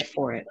happier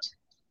for it.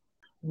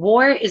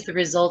 War is the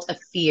result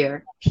of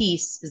fear.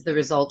 Peace is the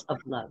result of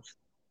love.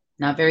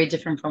 Not very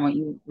different from what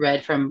you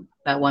read from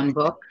that one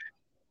book,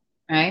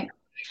 right?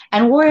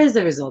 And war is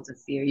the result of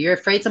fear. You're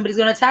afraid somebody's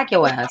going to attack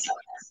your ass,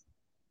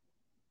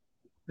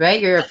 right?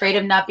 You're afraid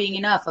of not being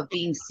enough, of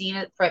being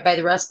seen by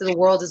the rest of the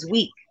world as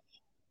weak.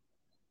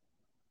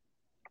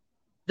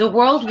 The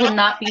world will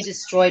not be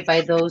destroyed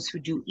by those who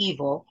do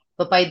evil,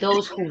 but by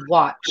those who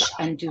watch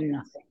and do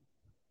nothing.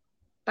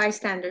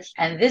 Bystanders.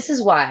 And this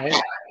is why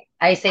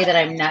I say that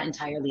I'm not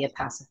entirely a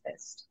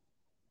pacifist.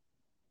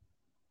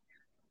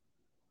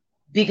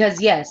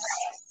 Because yes,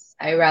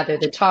 I rather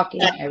the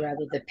talking, I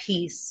rather the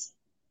peace,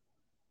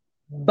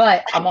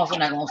 but I'm also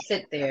not going to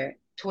sit there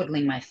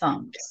twiddling my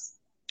thumbs.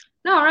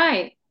 No,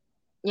 right.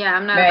 Yeah,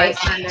 I'm not a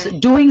bystander. So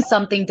doing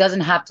something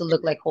doesn't have to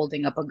look like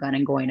holding up a gun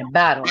and going to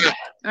battle.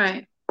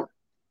 Right.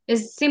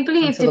 It's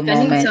simply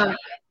defending someone.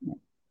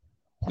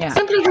 Yeah.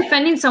 Simply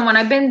defending someone.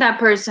 I've been that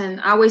person.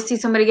 I always see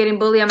somebody getting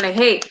bullied. I'm like,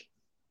 hey,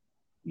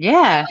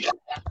 Yeah.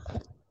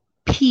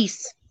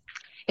 Peace.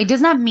 It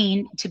does not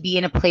mean to be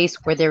in a place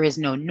where there is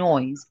no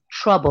noise,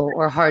 trouble,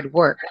 or hard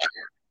work.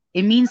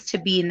 It means to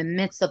be in the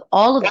midst of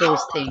all of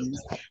those things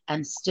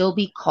and still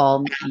be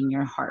calm in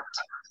your heart.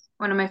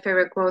 One of my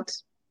favorite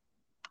quotes.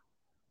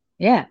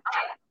 Yeah.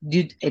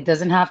 It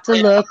doesn't have to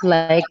look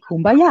like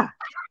kumbaya.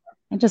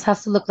 It just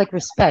has to look like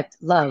respect,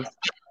 love,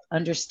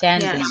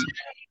 understanding, Yes.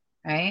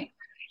 right?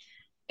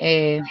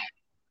 Eh,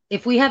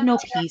 if we have no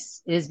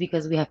peace, it is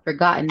because we have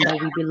forgotten that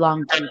we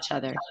belong to each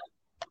other.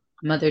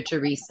 Mother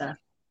Teresa.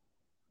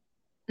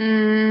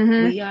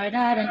 Mm-hmm. We are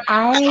not an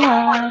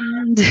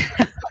island.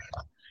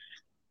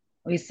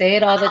 We say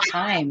it all the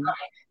time.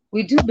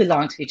 We do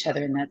belong to each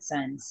other in that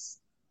sense.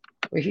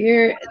 We're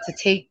here to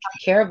take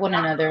care of one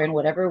another in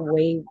whatever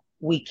way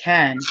we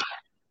can.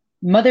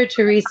 Mother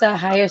Teresa,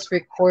 highest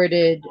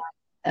recorded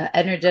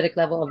energetic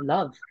level of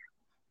love.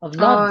 Of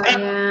love. Oh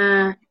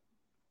yeah,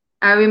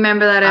 I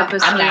remember that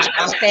episode.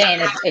 I'm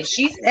saying if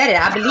she said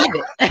it, I believe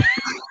it.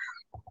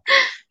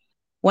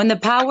 When the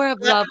power of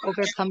love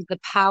overcomes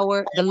the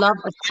love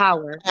of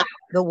power,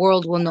 the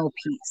world will know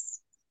peace.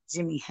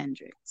 Jimi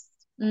Hendrix.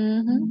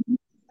 Mm-hmm.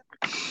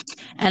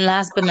 And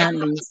last but not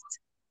least,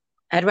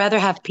 I'd rather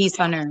have peace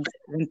on earth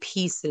than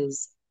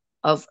pieces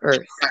of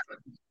earth.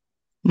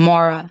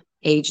 Mora,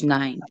 age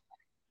 9.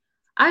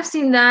 I've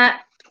seen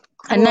that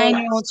A quote.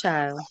 9-year-old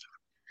child.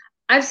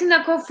 I've seen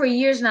that quote for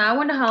years now. I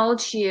wonder how old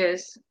she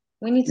is.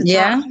 We need to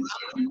Yeah. talk.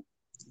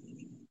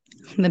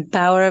 The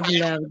power of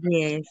love,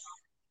 yes.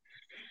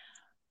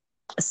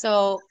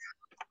 So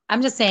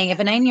I'm just saying, if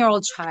a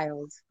 9-year-old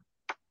child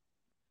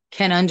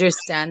can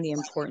understand the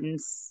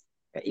importance,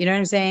 you know what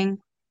I'm saying?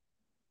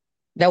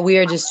 That we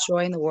are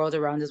destroying the world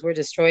around us, we're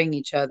destroying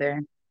each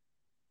other.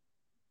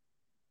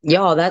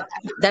 Y'all,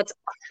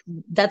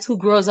 that's who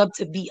grows up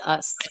to be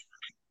us,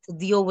 to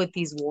deal with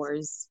these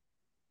wars.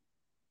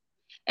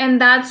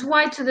 And that's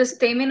why, to the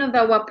statement of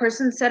that what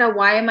person said,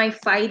 why am I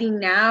fighting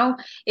now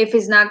if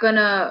it's not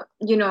gonna,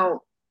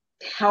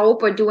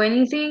 help or do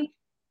anything?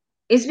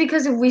 It's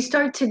because if we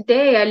start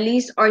today, at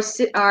least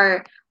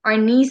our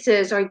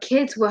nieces, our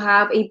kids will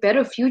have a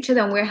better future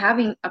than we're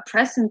having a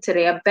present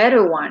today, a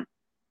better one.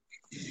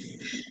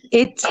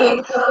 It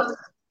took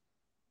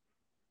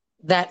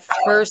that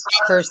first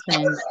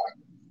person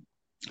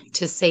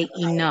to say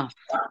enough,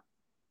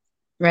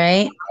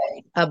 right?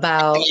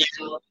 About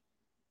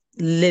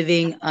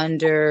living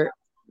under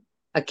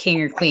a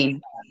king or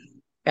queen,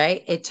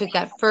 right? It took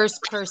that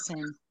first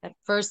person, that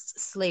first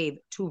slave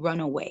to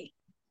run away.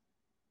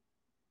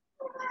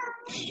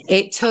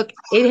 It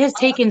has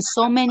taken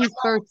so many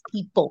first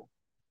people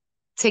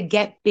to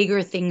get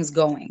bigger things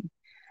going.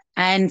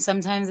 And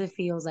sometimes it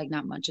feels like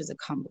not much is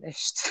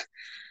accomplished.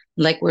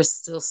 Like we're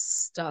still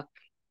stuck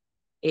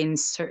in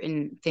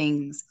certain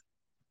things.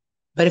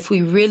 But if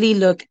we really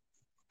look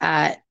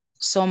at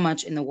so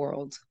much in the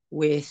world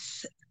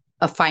with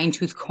a fine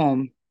tooth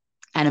comb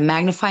and a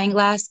magnifying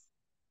glass,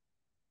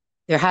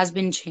 there has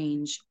been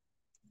change.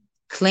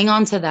 Cling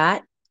on to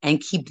that and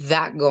keep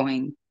that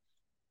going,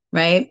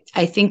 right?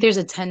 I think there's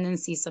a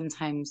tendency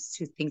sometimes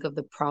to think of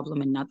the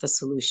problem and not the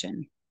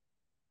solution.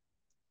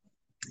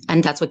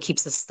 And that's what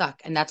keeps us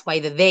stuck. And that's why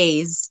the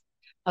theys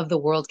of the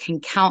world can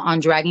count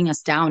on dragging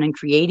us down and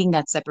creating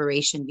that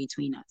separation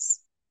between us.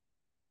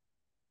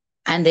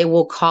 And they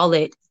will call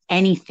it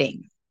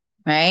anything,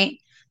 right?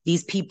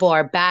 These people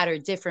are bad or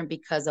different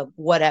because of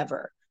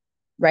whatever.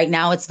 Right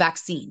now it's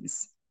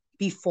vaccines.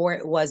 Before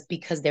it was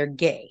because they're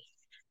gay,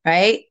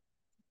 right?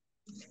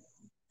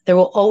 There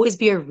will always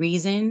be a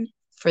reason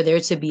for there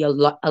to be a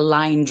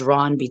line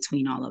drawn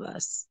between all of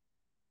us.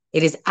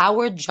 It is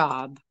our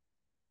job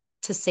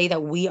to say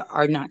that we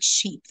are not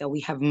sheep, that we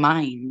have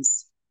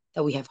minds,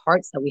 that we have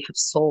hearts, that we have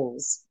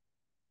souls,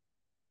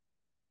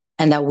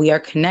 and that we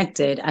are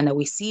connected and that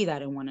we see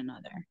that in one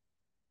another.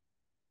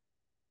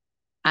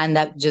 And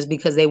that just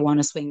because they want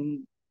to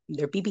swing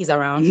their peepees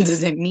around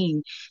doesn't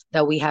mean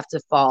that we have to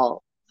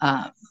fall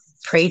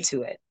prey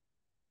to it.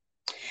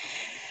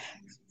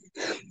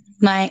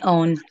 My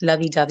own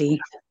lovey-dovey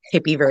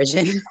hippie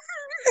version.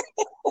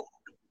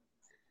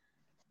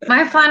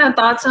 My final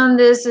thoughts on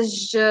this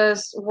is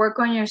just work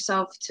on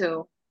yourself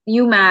too.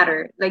 You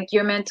matter. Like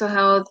your mental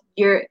health,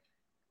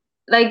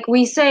 like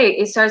we say,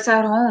 it starts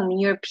at home.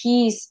 Your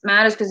peace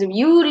matters, because if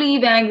you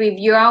leave angry, if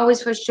you're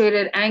always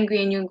frustrated,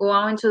 angry, and you go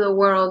out into the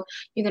world,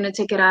 you're going to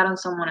take it out on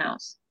someone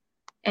else.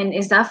 And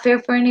is that fair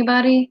for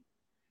anybody?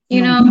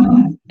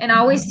 And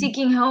always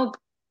seeking help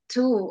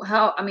too.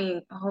 Help. I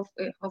mean,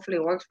 hopefully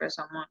it works for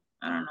someone.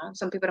 I don't know.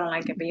 Some people don't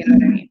like it, but you know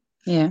what I mean.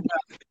 Yeah.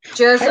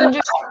 Just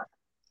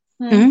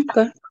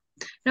Good.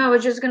 No, I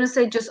was just gonna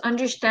say, just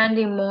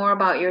understanding more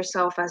about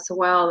yourself as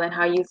well, and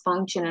how you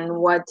function, and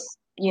what's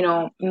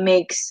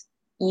makes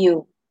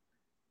you.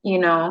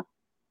 Another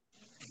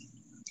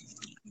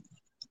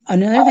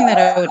thing that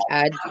I would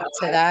add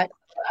to that,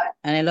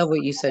 and I love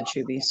what you said,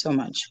 Shubi, so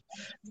much,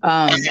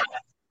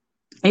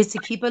 is to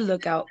keep a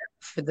lookout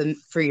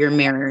for your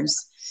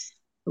mirrors.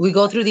 We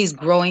go through these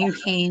growing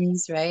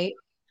pains, right?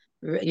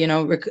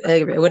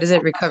 what is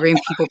it? Recovering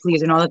people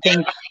please and all the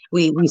things.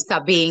 We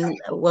stop being,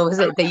 what was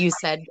it that you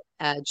said,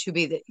 to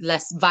be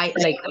less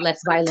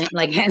violent,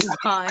 like hands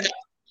on.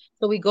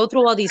 So we go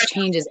through all these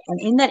changes,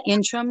 and in that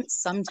interim,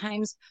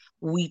 sometimes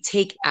we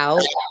take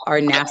out our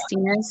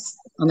nastiness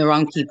on the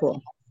wrong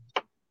people,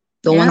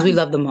 the ones we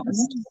love the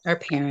most, our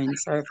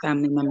parents, our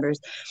family members,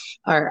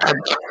 our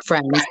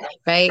friends,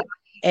 right?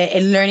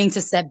 And learning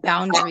to set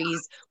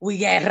boundaries, we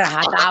get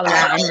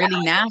rajatabla and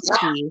really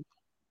nasty,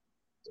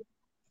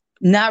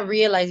 not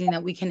realizing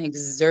that we can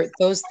exert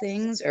those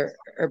things or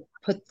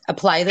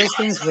apply those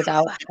things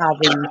without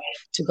having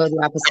to go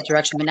the opposite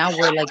direction. But now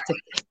we're like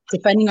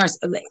defending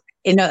ourselves, like,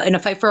 in a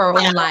fight for our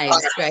own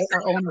lives, right?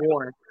 Our own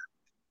war.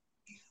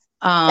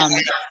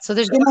 So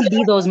there's gonna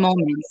be those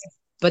moments,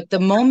 but the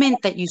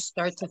moment that you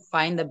start to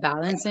find the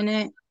balance in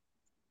it,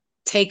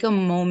 take a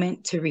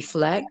moment to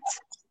reflect.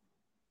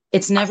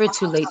 It's never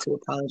too late to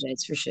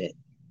apologize for shit.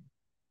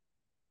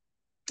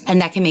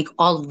 And that can make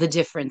all the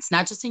difference,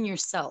 not just in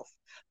yourself,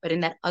 but in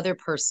that other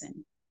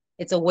person.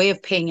 It's a way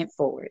of paying it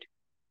forward.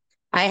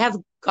 I have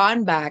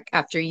gone back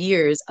after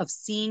years of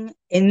seeing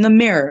in the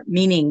mirror,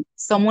 meaning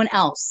someone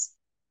else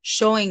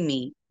showing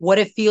me what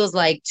it feels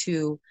like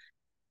to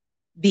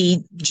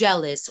be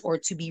jealous or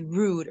to be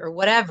rude or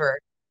whatever,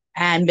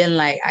 and been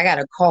like, I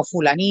gotta call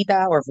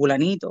fulanita or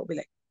fulanito, be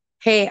like,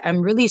 hey,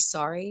 I'm really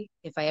sorry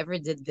if I ever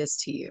did this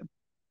to you.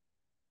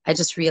 I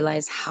just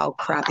realized how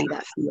crappy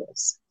that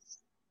feels.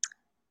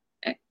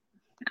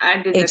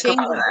 I did it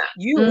changes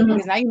you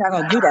because now you're not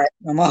gonna do that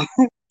no more.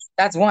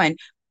 That's one.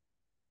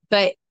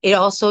 But it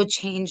also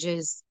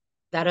changes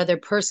that other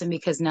person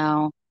because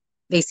now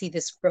they see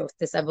this growth,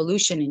 this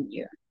evolution in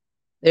you.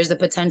 There's the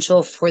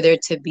potential for there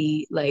to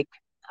be like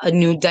a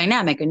new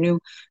dynamic, a new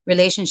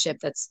relationship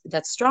that's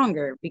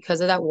stronger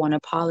because of that one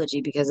apology,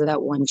 because of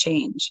that one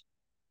change.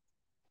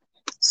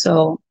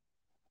 So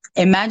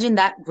imagine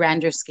that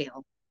grander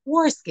scale,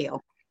 war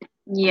scale.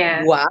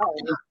 Yeah. Wow.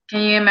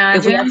 Can you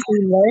imagine? If we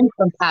actually learn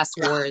from past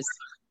wars,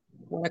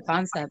 what a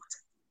concept.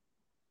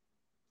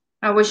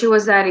 I wish it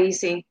was that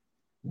easy.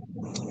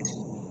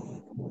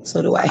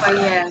 So do I. But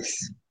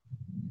yes.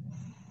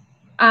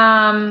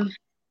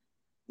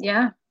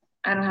 Yeah.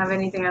 I don't have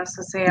anything else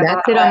to say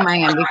about That's it on my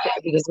end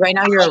because right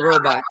now you're a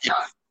robot.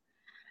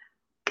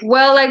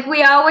 Well, like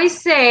we always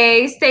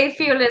say, stay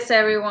fearless,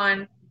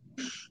 everyone.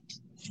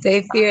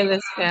 Stay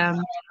fearless, fam.